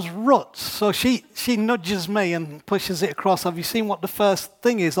answer was ruts. So she nudges me and pushes it across. Have you seen what the first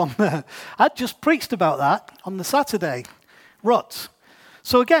thing is on there? I just preached about that on the Saturday. Ruts.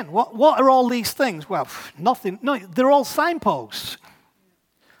 So again, what are all these things? Well, nothing. No, they're all signposts.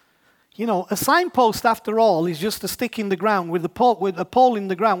 A signpost, after all, is just a stick in the ground with a pole in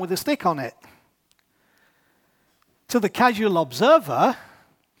the ground with a stick on it. To the casual observer,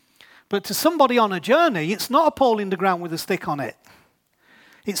 but to somebody on a journey, it's not a pole in the ground with a stick on it.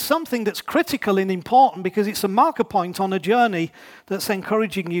 It's something that's critical and important because it's a marker point on a journey that's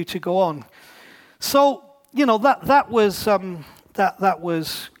encouraging you to go on. So, that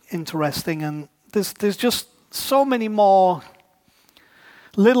was interesting, and there's just so many more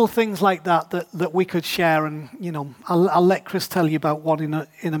little things like that we could share, and I'll let Chris tell you about one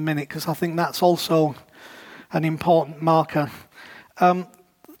in a minute because I think that's also an important marker.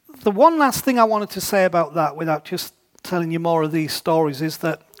 The one last thing I wanted to say about that, without just telling you more of these stories, is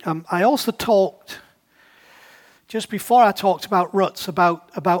that I also talked, just before I talked about ruts,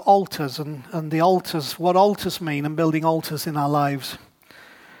 about altars and the altars, what altars mean, and building altars in our lives.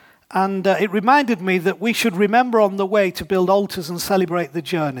 And it reminded me that we should remember on the way to build altars and celebrate the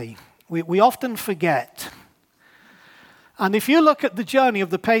journey. We often forget. And if you look at the journey of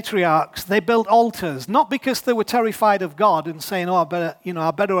the patriarchs, they built altars, not because they were terrified of God and saying, I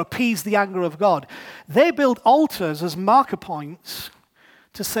better appease the anger of God. They built altars as marker points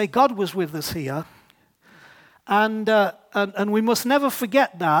to say God was with us here. And we must never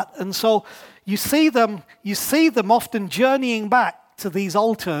forget that. And so you see them often journeying back to these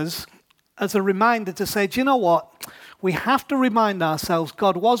altars as a reminder to say, do you know what? We have to remind ourselves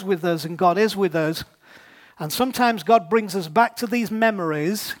God was with us and God is with us. And sometimes God brings us back to these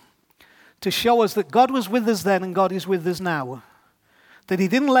memories to show us that God was with us then and God is with us now. That he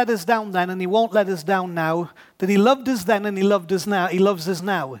didn't let us down then and he won't let us down now. That he loved us then and he loves us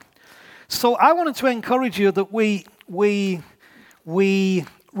now. So I wanted to encourage you that we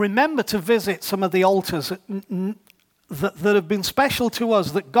remember to visit some of the altars that have been special to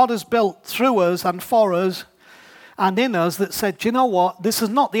us, that God has built through us and for us and in us, that said, do you know what? This is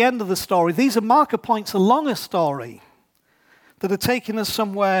not the end of the story. These are marker points along a story that are taking us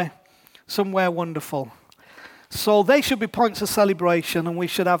somewhere wonderful. So they should be points of celebration, and we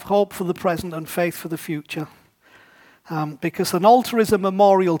should have hope for the present and faith for the future. Because an altar is a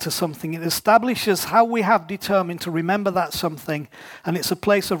memorial to something. It establishes how we have determined to remember that something, and it's a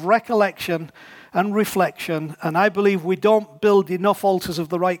place of recollection and reflection. And I believe we don't build enough altars of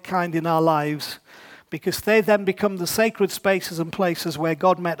the right kind in our lives, because they then become the sacred spaces and places where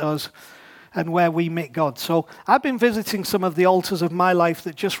God met us and where we meet God. So I've been visiting some of the altars of my life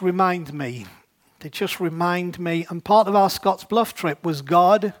that just remind me. And part of our Scots Bluff trip was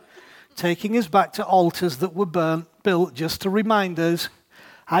God taking us back to altars that were built just to remind us,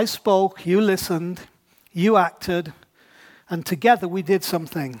 I spoke, you listened, you acted, and together we did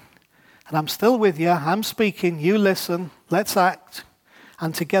something. And I'm still with you, I'm speaking, you listen, let's act,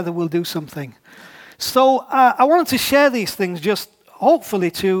 and together we'll do something. So I wanted to share these things just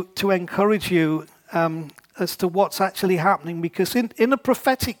hopefully to encourage you as to what's actually happening, because in a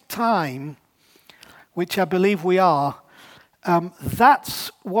prophetic time, which I believe we are,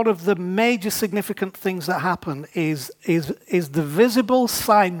 that's one of the major significant things that happen is the visible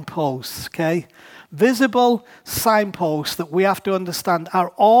signposts, okay? Visible signposts that we have to understand are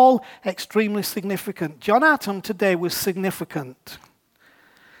all extremely significant. John Atom today was significant.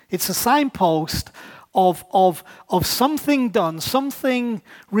 It's a signpost of something done, something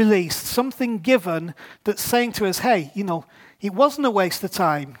released, something given that's saying to us, hey, it wasn't a waste of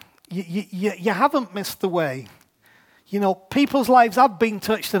time. You haven't missed the way. People's lives have been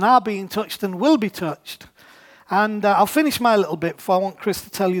touched and are being touched and will be touched. And I'll finish my little bit before I want Chris to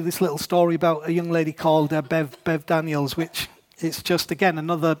tell you this little story about a young lady called Bev Daniels, which is just, again,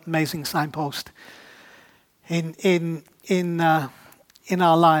 another amazing signpost in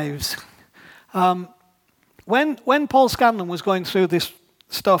our lives. When Paul Scanlon was going through this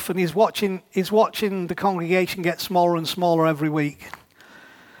stuff, and he's watching the congregation get smaller and smaller every week,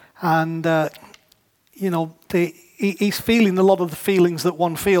 and he's feeling a lot of the feelings that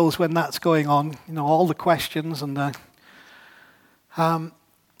one feels when that's going on. All the questions and God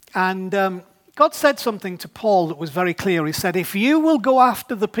said something to Paul that was very clear. He said, "If you will go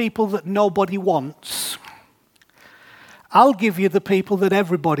after the people that nobody wants, I'll give you the people that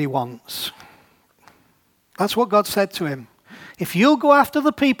everybody wants." That's what God said to him. If you'll go after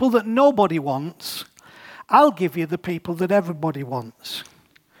the people that nobody wants, I'll give you the people that everybody wants.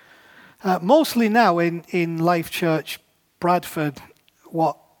 Mostly now in Life Church Bradford,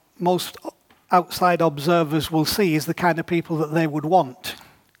 what most outside observers will see is the kind of people that they would want.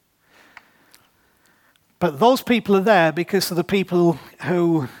 But those people are there because of the people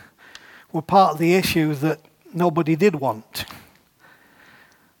who were part of the issue that nobody did want.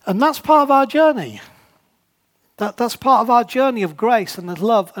 And that's part of our journey. That's part of our journey of grace and of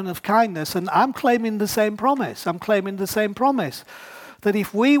love and of kindness. And I'm claiming the same promise. That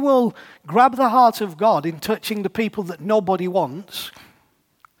if we will grab the heart of God in touching the people that nobody wants,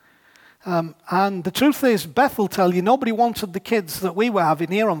 and the truth is, Beth will tell you, nobody wanted the kids that we were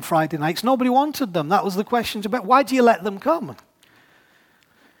having here on Friday nights. Nobody wanted them. That was the question to Beth. Why do you let them come?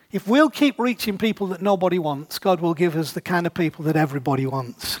 If we'll keep reaching people that nobody wants, God will give us the kind of people that everybody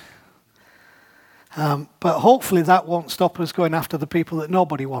wants. But hopefully that won't stop us going after the people that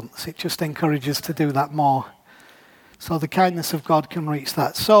nobody wants. It just encourages us to do that more. So the kindness of God can reach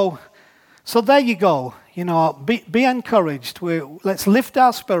that. So there you go. Be encouraged. Let's lift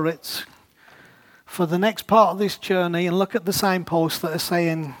our spirits for the next part of this journey and look at the signposts that are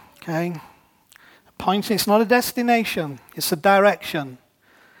saying, okay, pointing, it's not a destination, it's a direction.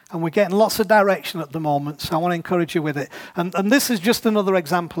 And we're getting lots of direction at the moment, so I want to encourage you with it. And this is just another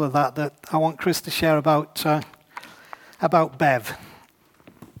example of that I want Chris to share about Bev.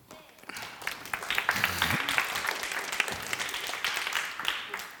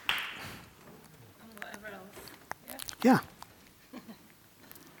 Yeah.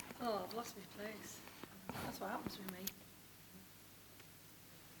 Oh, I've lost my place. That's what happens with me.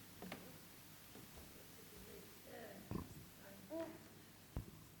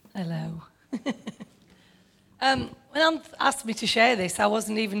 Hello. When Anne asked me to share this, I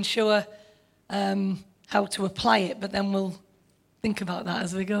wasn't even sure how to apply it, but then we'll think about that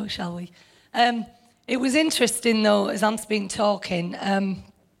as we go, shall we? It was interesting, though, as Anne's been talking,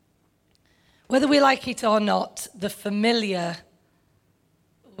 whether we like it or not, the familiar,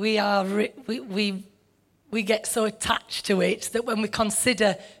 we get so attached to it that when we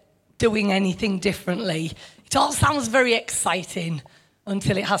consider doing anything differently, it all sounds very exciting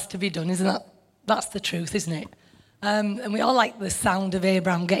until it has to be done, isn't that? That's the truth, isn't it? And we all like the sound of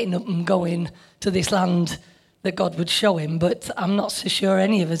Abraham getting up and going to this land that God would show him, but I'm not so sure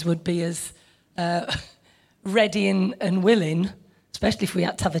any of us would be as ready and willing, especially if we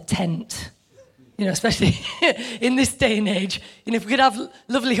had to have a tent. You know, especially in this day and age, you know, if we could have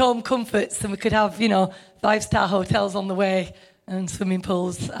lovely home comforts and we could have, you know, 5-star hotels on the way and swimming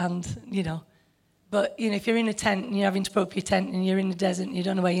pools and, you know. But, you know, if you're in a tent and you're having to put up your tent and you're in the desert and you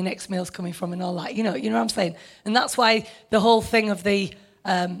don't know where your next meal's coming from and all that, you know what I'm saying? And that's why the whole thing of the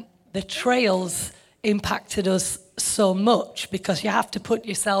trails impacted us so much, because you have to put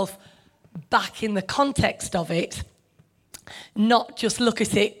yourself back in the context of it, not just look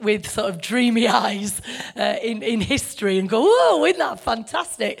at it with sort of dreamy eyes in history and go, whoa, isn't that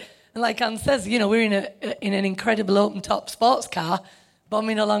fantastic? And like Anne says, you know, we're in an incredible open-top sports car,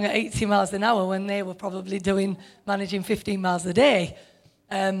 bombing along at 80 miles an hour when they were probably managing 15 miles a day.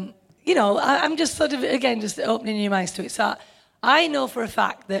 You know, I'm just sort of, again, just opening your minds to it. So I know for a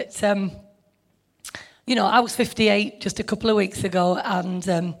fact that, you know, I was 58 just a couple of weeks ago,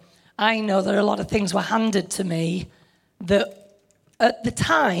 and I know that a lot of things were handed to me that at the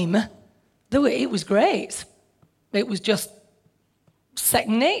time, it was great. It was just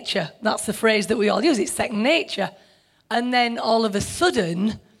second nature. That's the phrase that we all use. It's second nature. And then all of a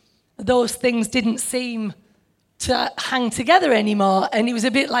sudden, those things didn't seem to hang together anymore. And it was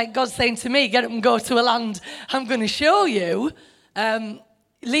a bit like God saying to me, get up and go to a land I'm going to show you.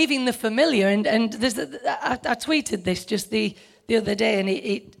 Leaving the familiar. And I tweeted this just the other day, and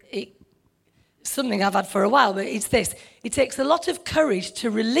it something I've had for a while, but it's this. It takes a lot of courage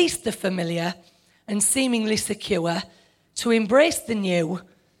to release the familiar and seemingly secure, to embrace the new,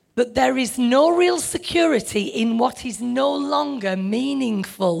 but there is no real security in what is no longer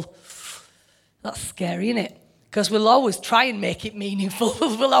meaningful. That's scary, isn't it? Because we'll always try and make it meaningful.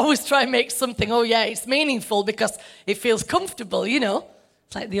 We'll always try and make something, oh yeah, it's meaningful because it feels comfortable, you know.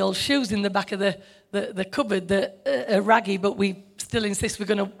 It's like the old shoes in the back of the cupboard that are raggy, but we still insist we're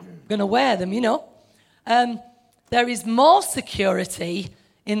going to wear them, you know. There is more security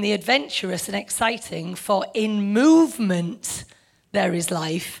in the adventurous and exciting, for in movement there is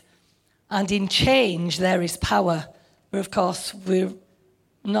life, and in change there is power. But of course, we're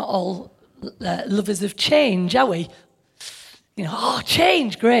not all lovers of change, are we? You know, oh,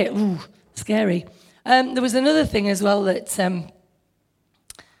 change, great, ooh, scary. There was another thing as well that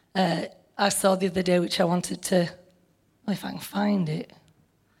I saw the other day, which I wanted to, if I can find it.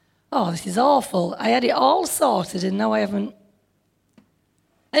 Oh, this is awful. I had it all sorted and now I haven't.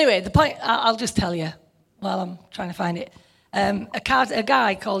 Anyway, the point, I'll just tell you while I'm trying to find it. A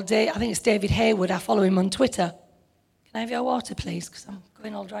guy called, I think it's David Hayward, I follow him on Twitter. Can I have your water, please? Because I'm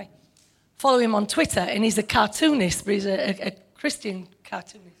going all dry. Follow him on Twitter, and he's a cartoonist, but he's a Christian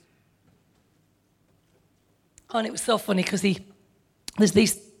cartoonist. Oh, and it was so funny because there's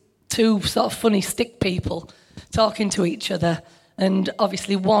these two sort of funny stick people talking to each other. And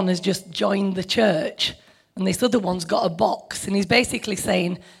obviously one has just joined the church and this other one's got a box. And he's basically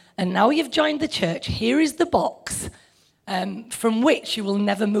saying, and now you've joined the church, here is the box from which you will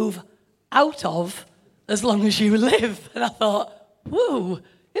never move out of as long as you live. And I thought, whoa,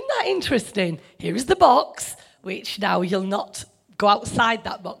 isn't that interesting? Here is the box, which now you'll not go outside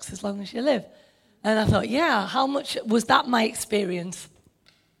that box as long as you live. And I thought, yeah, how much was that my experience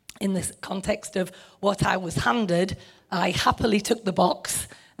in this context of what I was handed? I happily took the box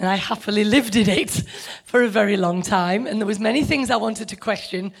and I happily lived in it for a very long time. And there was many things I wanted to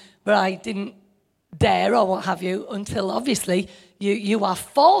question, but I didn't dare or what have you until obviously you are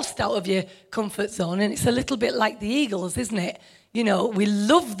forced out of your comfort zone. And it's a little bit like the eagles, isn't it? You know, we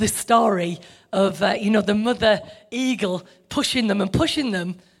love the story of, the mother eagle pushing them and pushing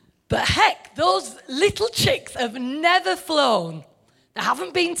them. But heck, those little chicks have never flown. They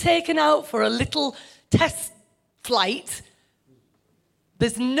haven't been taken out for a little test flight.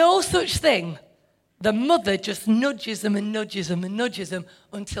 There's no such thing. The mother just nudges them and nudges them and nudges them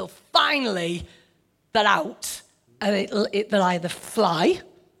until finally they're out. And they'll either fly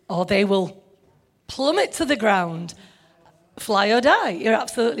or they will plummet to the ground. Fly or die. You're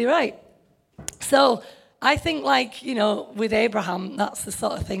absolutely right. So I think, with Abraham, that's the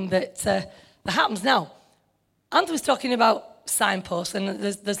sort of thing that happens. Now, Anthony was talking about signposts, and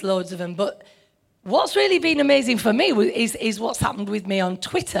there's loads of them. But what's really been amazing for me is what's happened with me on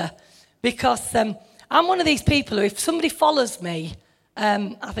Twitter, because I'm one of these people who, if somebody follows me,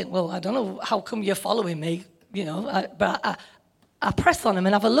 I think, well, I don't know how come you're following me, but I press on them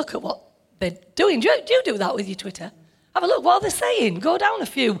and have a look at what they're doing. Do you do that with your Twitter? Have a look what they're saying. Go down a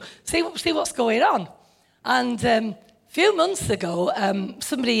few, see what's going on. And a few months ago,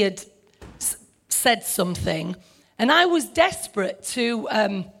 somebody had said something, and I was desperate to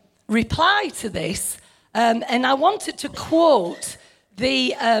reply to this, and I wanted to quote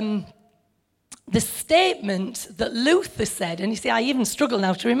the statement that Luther said. And you see, I even struggle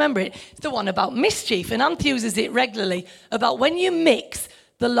now to remember it. It's the one about mischief, and Anth uses it regularly, about when you mix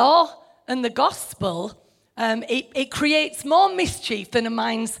the law and the gospel, it creates more mischief than a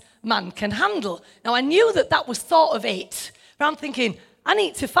man can handle. Now, I knew that was sort of it, but I'm thinking, I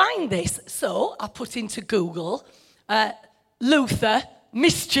need to find this. So I put into Google, Luther,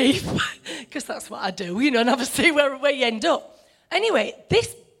 mischief, because that's what I do, and have a see where you end up. Anyway,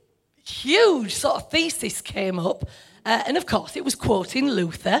 this huge sort of thesis came up, and of course it was quoting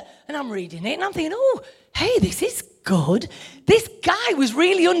Luther, and I'm reading it, and I'm thinking, oh, hey, this is good. This guy was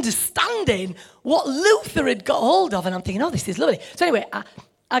really understanding what Luther had got hold of, and I'm thinking, oh, this is lovely. So anyway,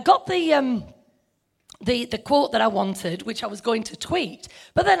 I got the quote that I wanted, which I was going to tweet,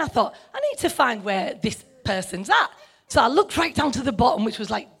 but then I thought, I need to find where this person's at. So I looked right down to the bottom, which was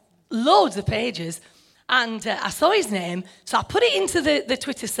like loads of pages, and I saw his name, so I put it into the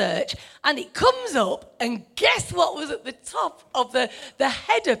Twitter search, and it comes up, and guess what was at the top of the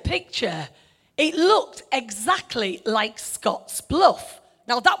header picture? It looked exactly like Scott's Bluff.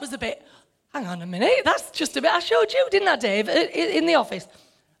 Now, that was a bit, hang on a minute, that's just a bit, I showed you, didn't I, Dave, in the office?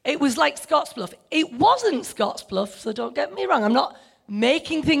 It was like Scott's Bluff. It wasn't Scott's Bluff, so don't get me wrong, I'm not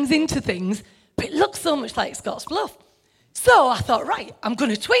making things into things, but it looks so much like Scott's Bluff. So I thought, right, I'm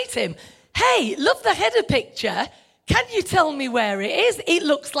going to tweet him. Hey, love the header picture. Can you tell me where it is? It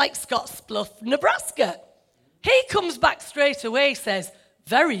looks like Scotts Bluff, Nebraska. He comes back straight away, says,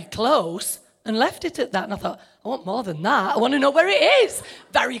 very close, and left it at that. And I thought, I want more than that. I want to know where it is.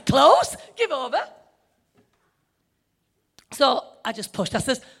 Very close. Give over. So I just pushed. I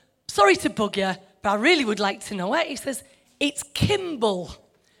says, sorry to bug you, but I really would like to know where. He says, it's Kimball.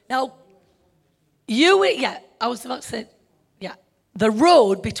 Now, I was about to say, the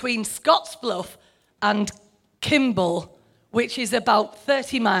road between Scotts Bluff and Kimball, which is about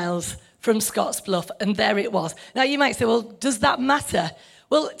 30 miles from Scotts Bluff, and there it was. Now, you might say, well, does that matter?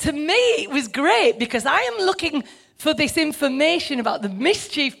 Well, to me, it was great, because I am looking for this information about the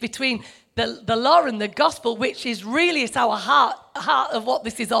mischief between the law and the gospel, which is really at our heart of what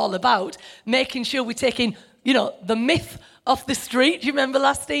this is all about, making sure we're taking, the myth off the street. Do you remember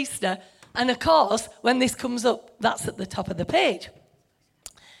last Easter? And, of course, when this comes up, that's at the top of the page.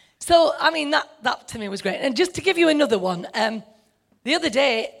 So, I mean, that to me was great. And just to give you another one, the other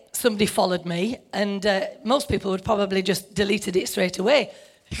day, somebody followed me, and most people would probably just deleted it straight away,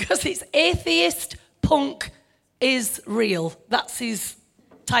 because it's Atheist Punk is Real. That's his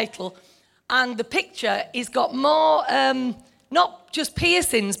title. And the picture, he's got more, not just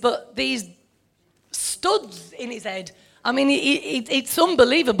piercings, but these studs in his head. I mean, it's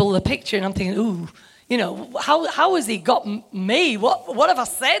unbelievable, the picture, and I'm thinking, ooh, how has he got me? What have I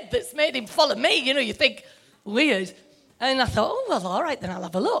said that's made him follow me? You think, weird. And I thought, oh, well, all right, then I'll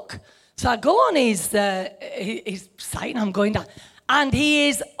have a look. So I go on his site, and I'm going down. And he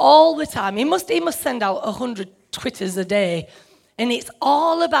is all the time. He must send out 100 Twitters a day. And it's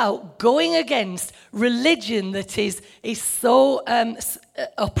all about going against religion that is so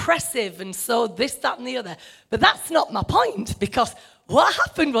oppressive and so this, that, and the other. But that's not my point, because what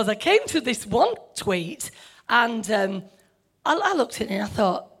happened was I came to this one tweet, and I looked at it and I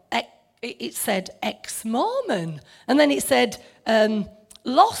thought, it said ex-Mormon. And then it said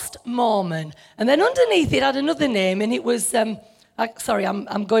lost Mormon. And then underneath it had another name, and it was, sorry,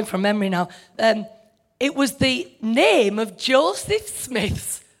 I'm going from memory now, it was the name of Joseph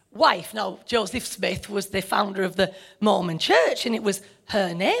Smith's wife. Now, Joseph Smith was the founder of the Mormon church, and it was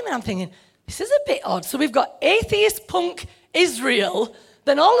her name. And I'm thinking, this is a bit odd. So we've got atheist punk Israel,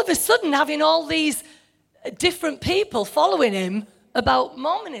 then all of a sudden having all these different people following him about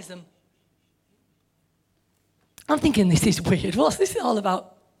Mormonism. I'm thinking, this is weird. What's this all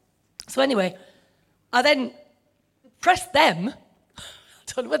about? So anyway, I then pressed them.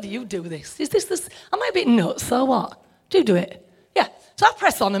 I don't know whether you do this. Is this? Am I a bit nuts or what? Do it. Yeah. So I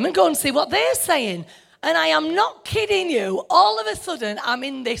press on them and go and see what they're saying. And I am not kidding you. All of a sudden, I'm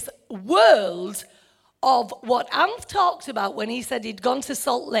in this world of what Anth talked about when he said he'd gone to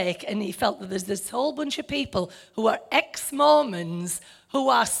Salt Lake and he felt that there's this whole bunch of people who are ex-Mormons who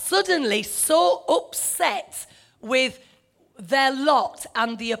are suddenly so upset with their lot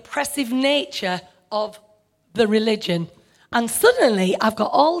and the oppressive nature of the religion. And suddenly I've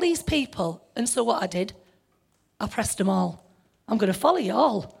got all these people. And so what I did, I pressed them all. I'm going to follow you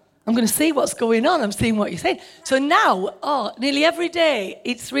all. I'm going to see what's going on. I'm seeing what you're saying. So now, nearly every day,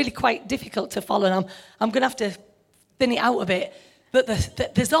 it's really quite difficult to follow. And I'm going to have to thin it out a bit. But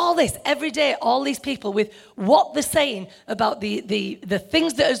there's all this, every day, all these people with what they're saying about the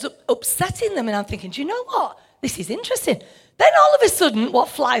things that are upsetting them. And I'm thinking, do you know what? This is interesting. Then all of a sudden, what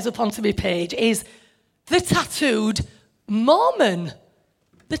flies up onto my page is the tattooed Mormon.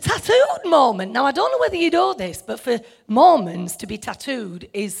 The tattooed Mormon. Now, I don't know whether you know this, but for Mormons to be tattooed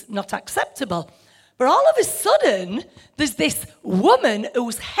is not acceptable. But all of a sudden, there's this woman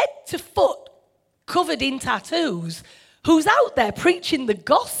who's head to foot covered in tattoos who's out there preaching the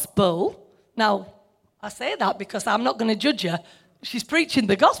gospel. Now, I say that because I'm not going to judge her. She's preaching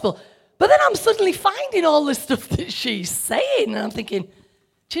the gospel. But then I'm suddenly finding all the stuff that she's saying, and I'm thinking,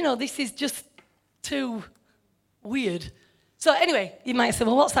 do you know, this is just too weird. So anyway, you might say,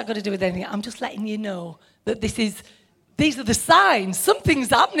 well, what's that got to do with anything? I'm just letting you know that these are the signs. Something's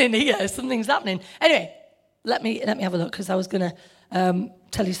happening here. Something's happening. Anyway, let me have a look, because I was going to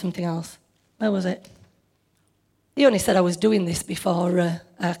tell you something else. Where was it? He only said I was doing this before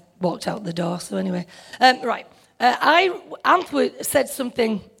I walked out the door. So anyway, right. Anth said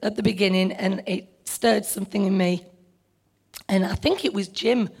something at the beginning, and it stirred something in me. And I think it was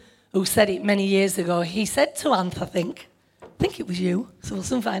Jim who said it many years ago. He said to Anth, I think it was you, so we'll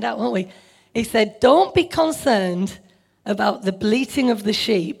soon find out, won't we? He said, don't be concerned about the bleating of the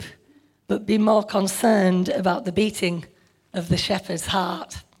sheep, but be more concerned about the beating of the shepherd's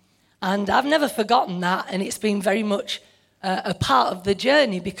heart. And I've never forgotten that, and it's been very much a part of the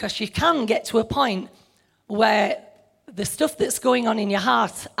journey, because you can get to a point where the stuff that's going on in your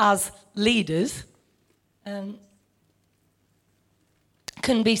heart as leaders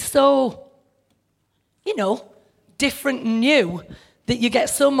can be so, different and new, that you get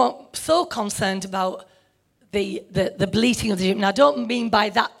so concerned about the bleating of the sheep. And I don't mean by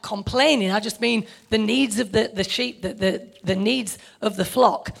that complaining, I just mean the needs of the sheep, the needs of the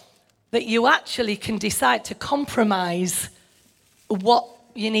flock, that you actually can decide to compromise what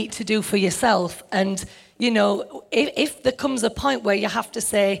you need to do for yourself. And, if there comes a point where you have to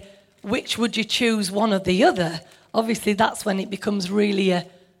say, which would you choose, one or the other, obviously that's when it becomes really a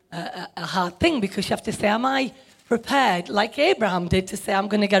hard thing, because you have to say, am I prepared, like Abraham did, to say, I'm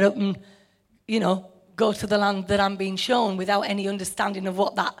going to get up and, go to the land that I'm being shown, without any understanding of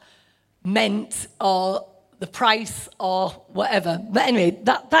what that meant or the price or whatever. But anyway,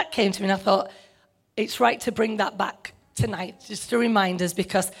 that came to me, and I thought it's right to bring that back tonight, just to remind us,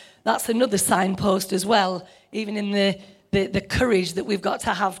 because that's another signpost as well, even in the courage that we've got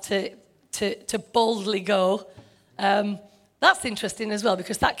to have to boldly go. That's interesting as well,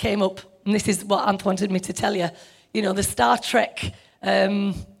 because that came up, and this is what Ant wanted me to tell you. The Star Trek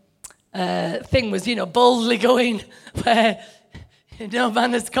thing was, boldly going where no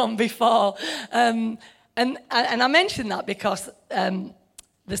man has gone before. And I mention that because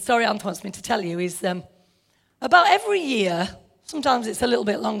the story Ant wants me to tell you is about every year. Sometimes it's a little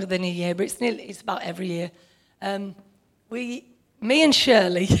bit longer than a year, but it's about every year. Me and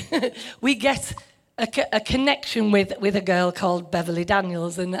Shirley, we get a connection with a girl called Beverly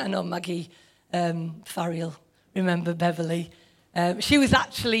Daniels, and I know Maggie Farrell, remember Beverly. She was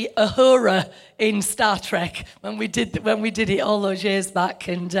actually a Uhura in Star Trek when we did it all those years back,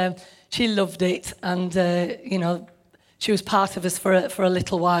 and she loved it, and she was part of us for a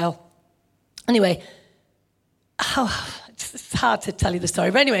little while. Anyway, it's hard to tell you the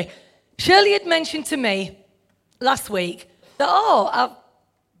story, but anyway, Shirley had mentioned to me last week that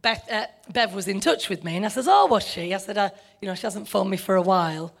Bev was in touch with me, and I said, oh, was she? I said, she hasn't phoned me for a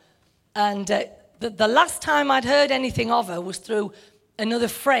while, and the last time I'd heard anything of her was through another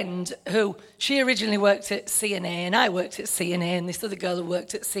friend who, she originally worked at CNA, and I worked at CNA, and this other girl who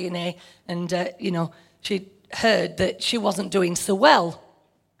worked at CNA, and, she heard that she wasn't doing so well.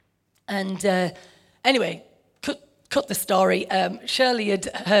 And anyway, cut the story. Shirley had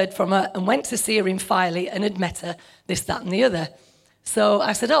heard from her and went to see her in Filey and had met her, this, that, and the other. So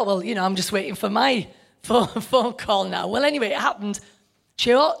I said, oh, well, I'm just waiting for my phone call now. Well, anyway, it happened.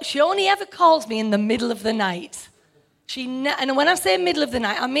 She only ever calls me in the middle of the night. And when I say middle of the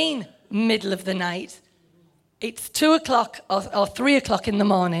night, I mean middle of the night. It's 2 o'clock or 3 o'clock in the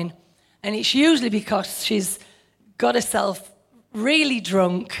morning, and it's usually because she's got herself really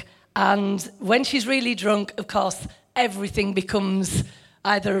drunk, and when she's really drunk, of course, everything becomes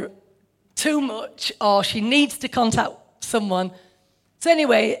either too much or she needs to contact someone. So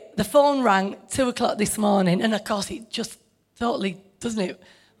anyway, the phone rang 2 o'clock this morning, and of course it just totally, doesn't it,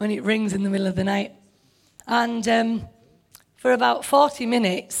 when it rings in the middle of the night. And for about 40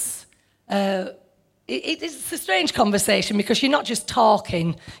 minutes, it's a strange conversation because you're not just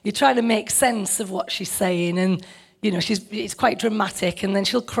talking, you're trying to make sense of what she's saying, and it's quite dramatic, and then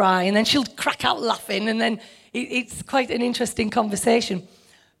she'll cry, and then she'll crack out laughing, and then it's quite an interesting conversation.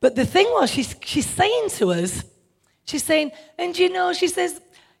 But the thing was, she's saying to us, she's saying, and she says,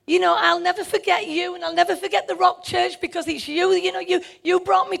 I'll never forget you, and I'll never forget the Rock Church because it's you. You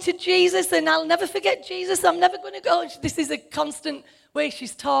brought me to Jesus, and I'll never forget Jesus. I'm never going to go. This is a constant way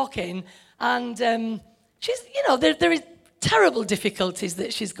she's talking, and she's, there is terrible difficulties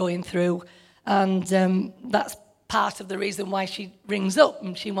that she's going through, and that's part of the reason why she rings up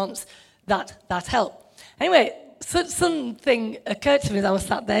and she wants that help. Anyway, something occurred to me as I was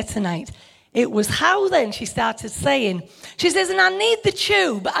sat there tonight. It was how then she started saying, she says, and I need the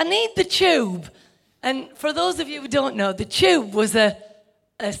tube. And for those of you who don't know, the tube was a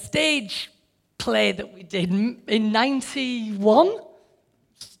stage play that we did in 91.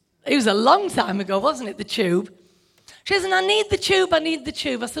 It was a long time ago, wasn't it, the tube? She says, and I need the tube.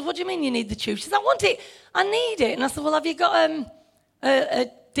 I said, what do you mean you need the tube? She says, I want it, I need it. And I said, well, have you got a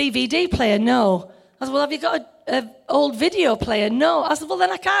DVD player? No. I said, well, have you got an old video player? No. I said, well,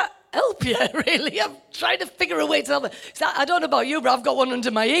 then I can't help you, really. I'm trying to figure a way to help her. So I don't know about you, but I've got one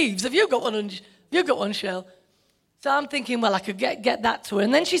under my eaves. Have you got one? Have you got one, Shell? So I'm thinking, well, I could get that to her.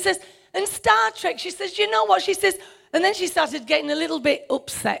 And then she says, and Star Trek, she says, you know what? She says, and then she started getting a little bit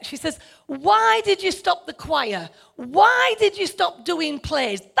upset. She says, why did you stop the choir? Why did you stop doing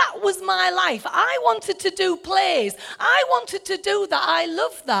plays? That was my life. I wanted to do plays. I wanted to do that. I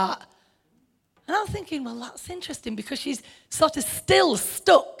love that. And I'm thinking, well, that's interesting because she's sort of still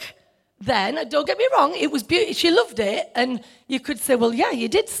stuck then. Don't get me wrong, it was beautiful. She loved it. And you could say, well, yeah, you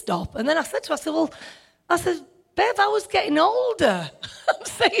did stop. And then I said to her, I said, Bev, I was getting older. I'm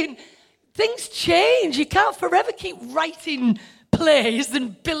saying, things change. You can't forever keep writing plays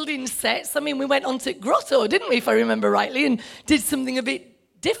and building sets. I mean, we went on to Grotto, didn't we, if I remember rightly, and did something a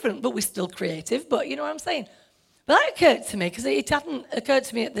bit different, but we're still creative. But you know what I'm saying? But that occurred to me, because it hadn't occurred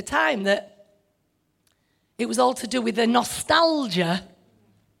to me at the time, that it was all to do with a nostalgia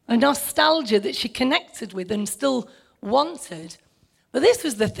that she connected with and still wanted. But this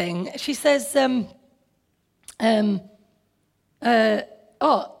was the thing. She says,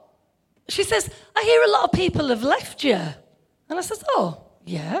 she says, I hear a lot of people have left you. And I says, oh,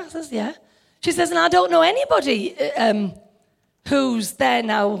 yeah. I says, yeah. She says, and I don't know anybody who's there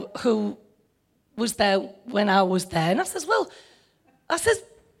now who was there when I was there. And I says, well,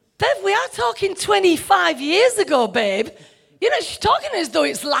 Bev, we are talking 25 years ago, babe. She's talking as though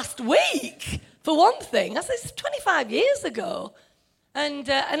it's last week, for one thing. I said, it's 25 years ago. And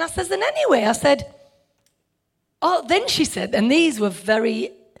I says, and anyway, I said, oh, then she said, and these were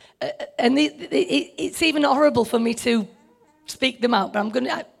very, it's even horrible for me to speak them out, but I'm going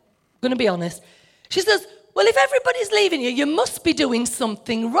to be honest. She says, well, if everybody's leaving you, you must be doing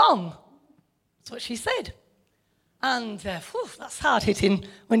something wrong. That's what she said. And that's hard-hitting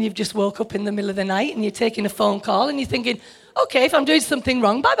when you've just woke up in the middle of the night and you're taking a phone call and you're thinking, okay, if I'm doing something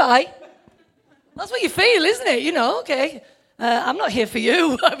wrong, bye-bye. That's what you feel, isn't it? Okay, I'm not here for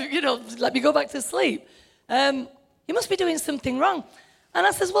you. Let me go back to sleep. You must be doing something wrong. And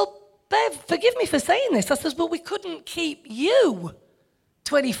I says, well, Bev, forgive me for saying this. I says, well, we couldn't keep you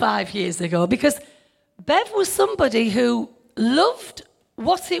 25 years ago because Bev was somebody who loved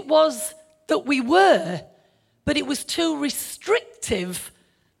what it was that we were, but it was too restrictive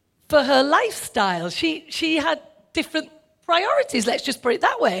for her lifestyle. She had different priorities, let's just put it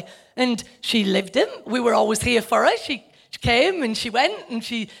that way. And she lived them. We were always here for her. She came and she went and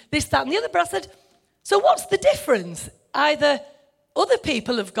she this, that, and the other. But I said, so what's the difference? Either other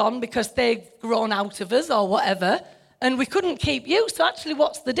people have gone because they've grown out of us or whatever, and we couldn't keep you, so actually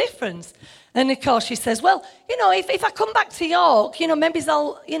what's the difference? And of course she says, well, if I come back to York, maybe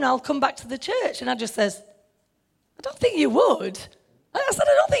I'll come back to the church. And I just says, I don't think you would. I said,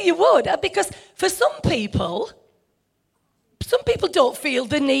 I don't think you would, because for some people don't feel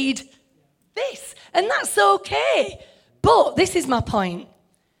the need this, and that's okay. But this is my point.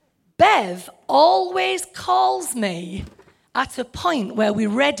 Bev always calls me at a point where we're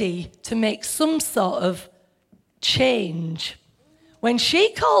ready to make some sort of change. When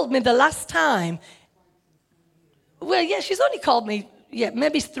she called me the last time, she's only called me,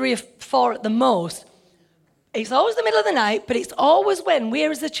 maybe 3 or 4 at the most. It's always the middle of the night, but it's always when we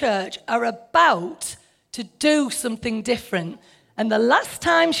as a church are about to do something different. And the last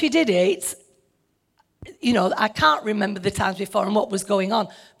time she did it, I can't remember the times before and what was going on,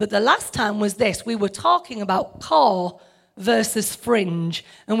 but the last time was this. We were talking about core versus fringe,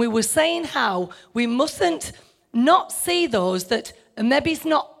 and we were saying how we mustn't not see those that maybe it's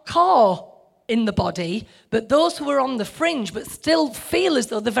not core in the body, but those who are on the fringe but still feel as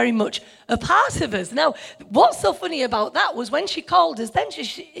though they're very much a part of us. Now, what's so funny about that was when she called us, then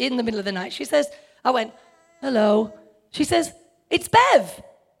she in the middle of the night, she says, I went, hello. She says, it's Bev.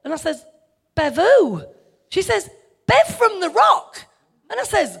 And I says, Bev who? She says, Bev from the Rock. And I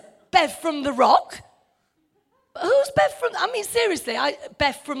says, Bev from the Rock? Who's Bev from? I mean, seriously,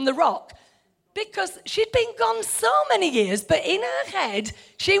 Bev from the Rock. Because she'd been gone so many years, but in her head,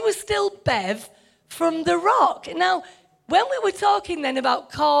 she was still Bev from the Rock. Now, when we were talking then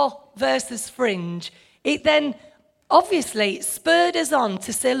about core versus fringe, it then obviously spurred us on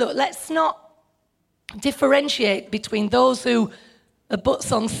to say, look, let's not differentiate between those who are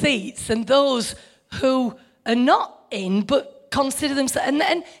butts on seats and those who are not in but consider themselves.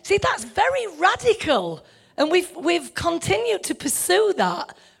 And see, that's very radical. And we've continued to pursue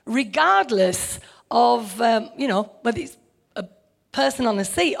that regardless of, whether it's a person on a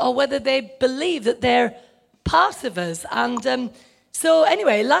seat or whether they believe that they're part of us. And so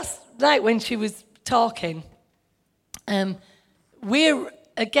anyway, last night when she was talking, we're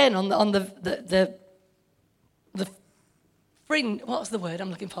again on the fringe, what's the word I'm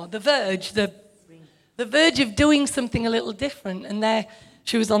looking for? The verge, the verge of doing something a little different. And there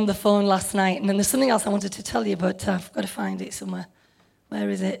she was on the phone last night. And then there's something else I wanted to tell you, but I've got to find it somewhere. Where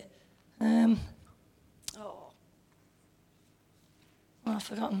is it? I've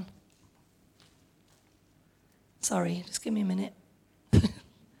forgotten. Sorry, just give me a minute.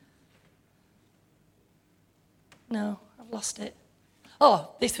 No, I've lost it.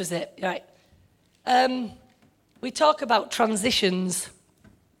 Oh, this was it, right. We talk about transitions,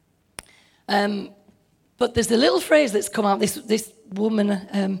 but there's a little phrase that's come out. This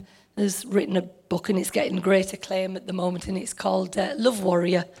woman has written a book and it's getting great acclaim at the moment, and it's called Love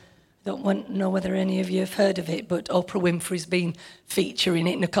Warrior. I don't know whether any of you have heard of it, but Oprah Winfrey's been featuring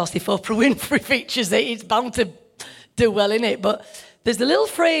it, and of course if Oprah Winfrey features it, it's bound to do well in it. But there's a little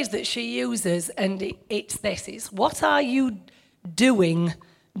phrase that she uses, and it's this. It's, what are you doing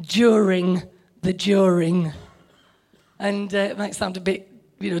during the during? And it might sound a bit,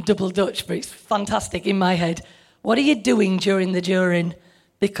 double Dutch, but it's fantastic in my head. What are you doing during the during?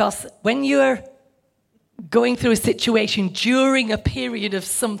 Because when you're going through a situation during a period of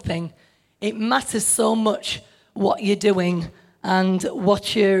something, it matters so much what you're doing and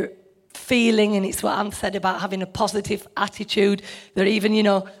what you're feeling. And it's what Anne said about having a positive attitude. That even,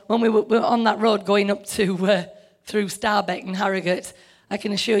 when we were on that road going up to through Starbeck and Harrogate, I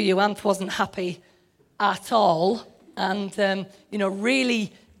can assure you Anne wasn't happy at all. And,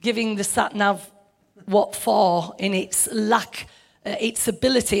 really giving the sat-nav what for in its lack, its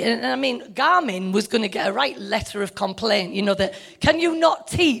ability. And I mean, Garmin was going to get a right letter of complaint, that can you not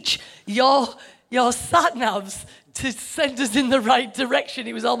teach your sat-navs to send us in the right direction?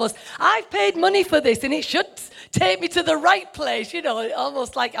 It was almost, I've paid money for this and it should take me to the right place,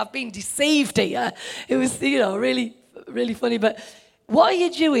 almost like I've been deceived here. It was, really, really funny. But what are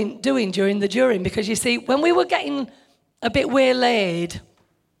you doing during the during? Because you see, when we were getting a bit waylaid,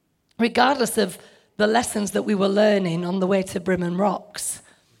 regardless of the lessons that we were learning on the way to Brimham Rocks,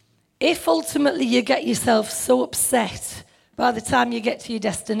 if ultimately you get yourself so upset by the time you get to your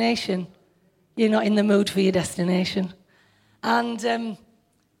destination, you're not in the mood for your destination. And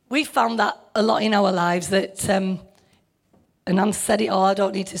we found that a lot in our lives, that, and Anne said it all, I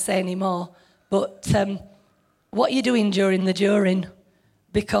don't need to say any more, but what you're doing during the during,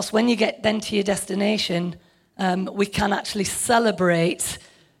 because when you get then to your destination, we can actually celebrate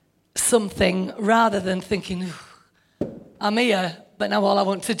something rather than thinking, I'm here, but now all I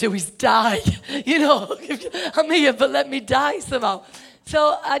want to do is die. I'm here, but let me die somehow.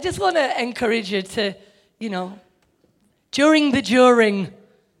 So I just want to encourage you to, during,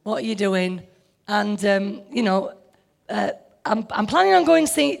 what are you doing? And, I'm planning on going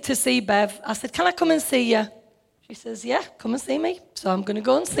to see Bev. I said, can I come and see you? She says, yeah, come and see me. So I'm going to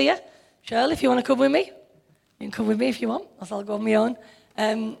go and see her. Cheryl, if you want to come with me, you can come with me if you want, else I'll go on my own.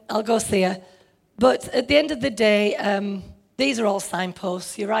 I'll go see her. But at the end of the day, these are all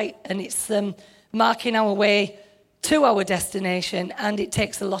signposts, you're right, and it's marking our way to our destination, and it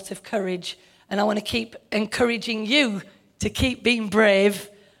takes a lot of courage. And I want to keep encouraging you to keep being brave,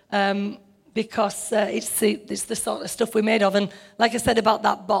 because it's the sort of stuff we're made of. And like I said about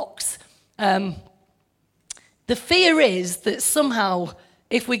that box, the fear is that somehow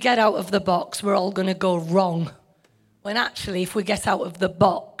if we get out of the box, we're all going to go wrong. When actually, if we get out of the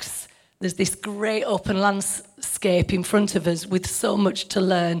box, there's this great open landscape in front of us with so much to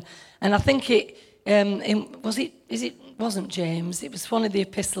learn. And I think it wasn't James, it was one of the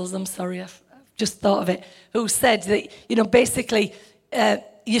epistles, I'm sorry, I've just thought of it, who said that, basically,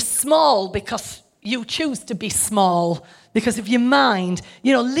 you're small because you choose to be small, because of your mind.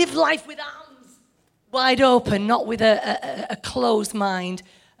 Live life with arms wide open, not with a closed mind.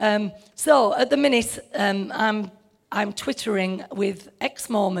 So at the minute, I'm Twittering with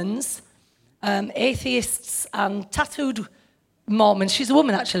ex-Mormons, atheists and tattooed Mormons. She's a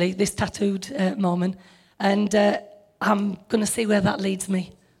woman, actually, this tattooed Mormon. And I'm going to see where that leads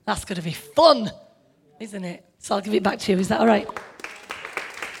me. That's going to be fun, isn't it? So I'll give it back to you. Is that all right?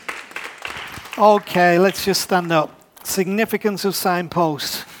 Okay, let's just stand up. Significance of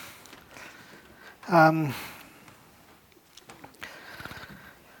signposts. I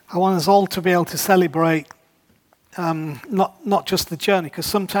want us all to be able to celebrate not just the journey, because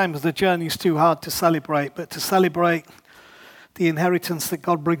sometimes the journey is too hard to celebrate, but to celebrate the inheritance that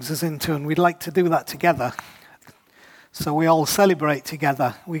God brings us into, and we'd like to do that together. So we all celebrate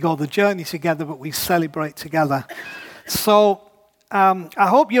together. We go the journey together, but we celebrate together. So I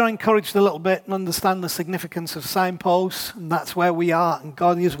hope you're encouraged a little bit and understand the significance of signposts, and that's where we are, and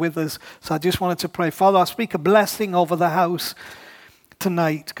God is with us. So I just wanted to pray. Father, I speak a blessing over the house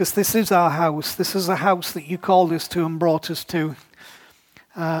tonight, because this is our house. This is a house that you called us to and brought us to.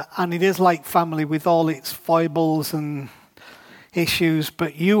 And it is like family with all its foibles and issues,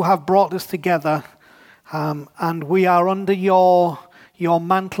 but you have brought us together, and we are under your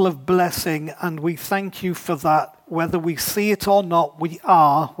mantle of blessing, and we thank you for that. Whether we see it or not,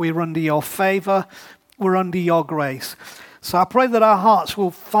 we're under your favor, we're under your grace. So I pray that our hearts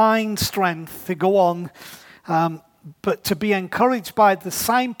will find strength to go on, but to be encouraged by the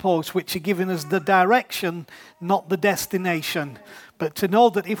signposts which are giving us the direction, not the destination. But to know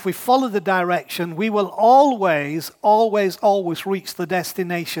that if we follow the direction, we will always, always, always reach the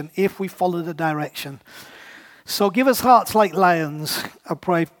destination if we follow the direction. So give us hearts like lions, I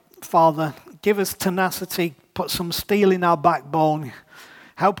pray, Father. Give us tenacity, put some steel in our backbone.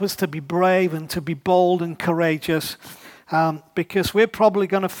 Help us to be brave and to be bold and courageous, because we're probably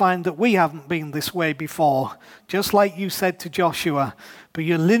going to find that we haven't been this way before. Just like you said to Joshua, but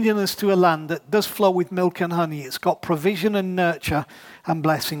you're leading us to a land that does flow with milk and honey. It's got provision and nurture and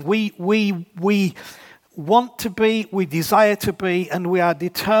blessing. We want to be, we desire to be, and we are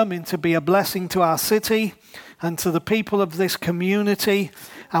determined to be a blessing to our city and to the people of this community.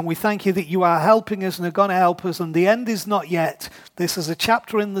 And we thank you that you are helping us and are going to help us. And the end is not yet. This is a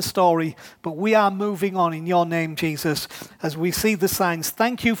chapter in the story, but we are moving on in your name, Jesus, as we see the signs.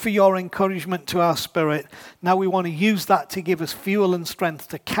 Thank you for your encouragement to our spirit. Now we want to use that to give us fuel and strength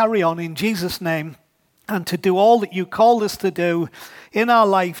to carry on in Jesus' name and to do all that you called us to do in our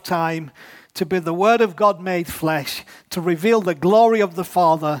lifetime, to be the Word of God made flesh, to reveal the glory of the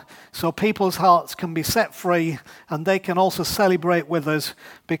Father so people's hearts can be set free and they can also celebrate with us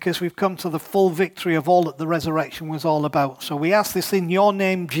because we've come to the full victory of all that the resurrection was all about. So we ask this in your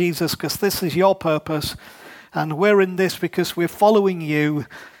name, Jesus, because this is your purpose and we're in this because we're following you.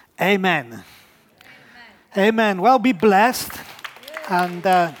 Amen. Amen. Well, be blessed,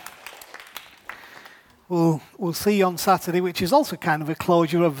 and We'll see you on Saturday, which is also kind of a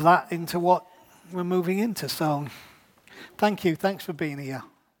closure of that into what we're moving into. So thank you. Thanks for being here.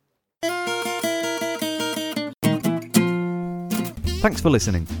 Thanks for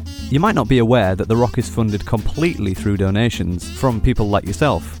listening. You might not be aware that The Rock is funded completely through donations from people like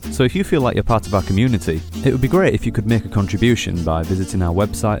yourself. So if you feel like you're part of our community, it would be great if you could make a contribution by visiting our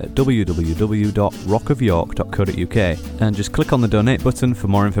website at www.rockofyork.co.uk and just click on the donate button for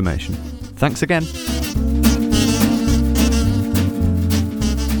more information. Thanks again.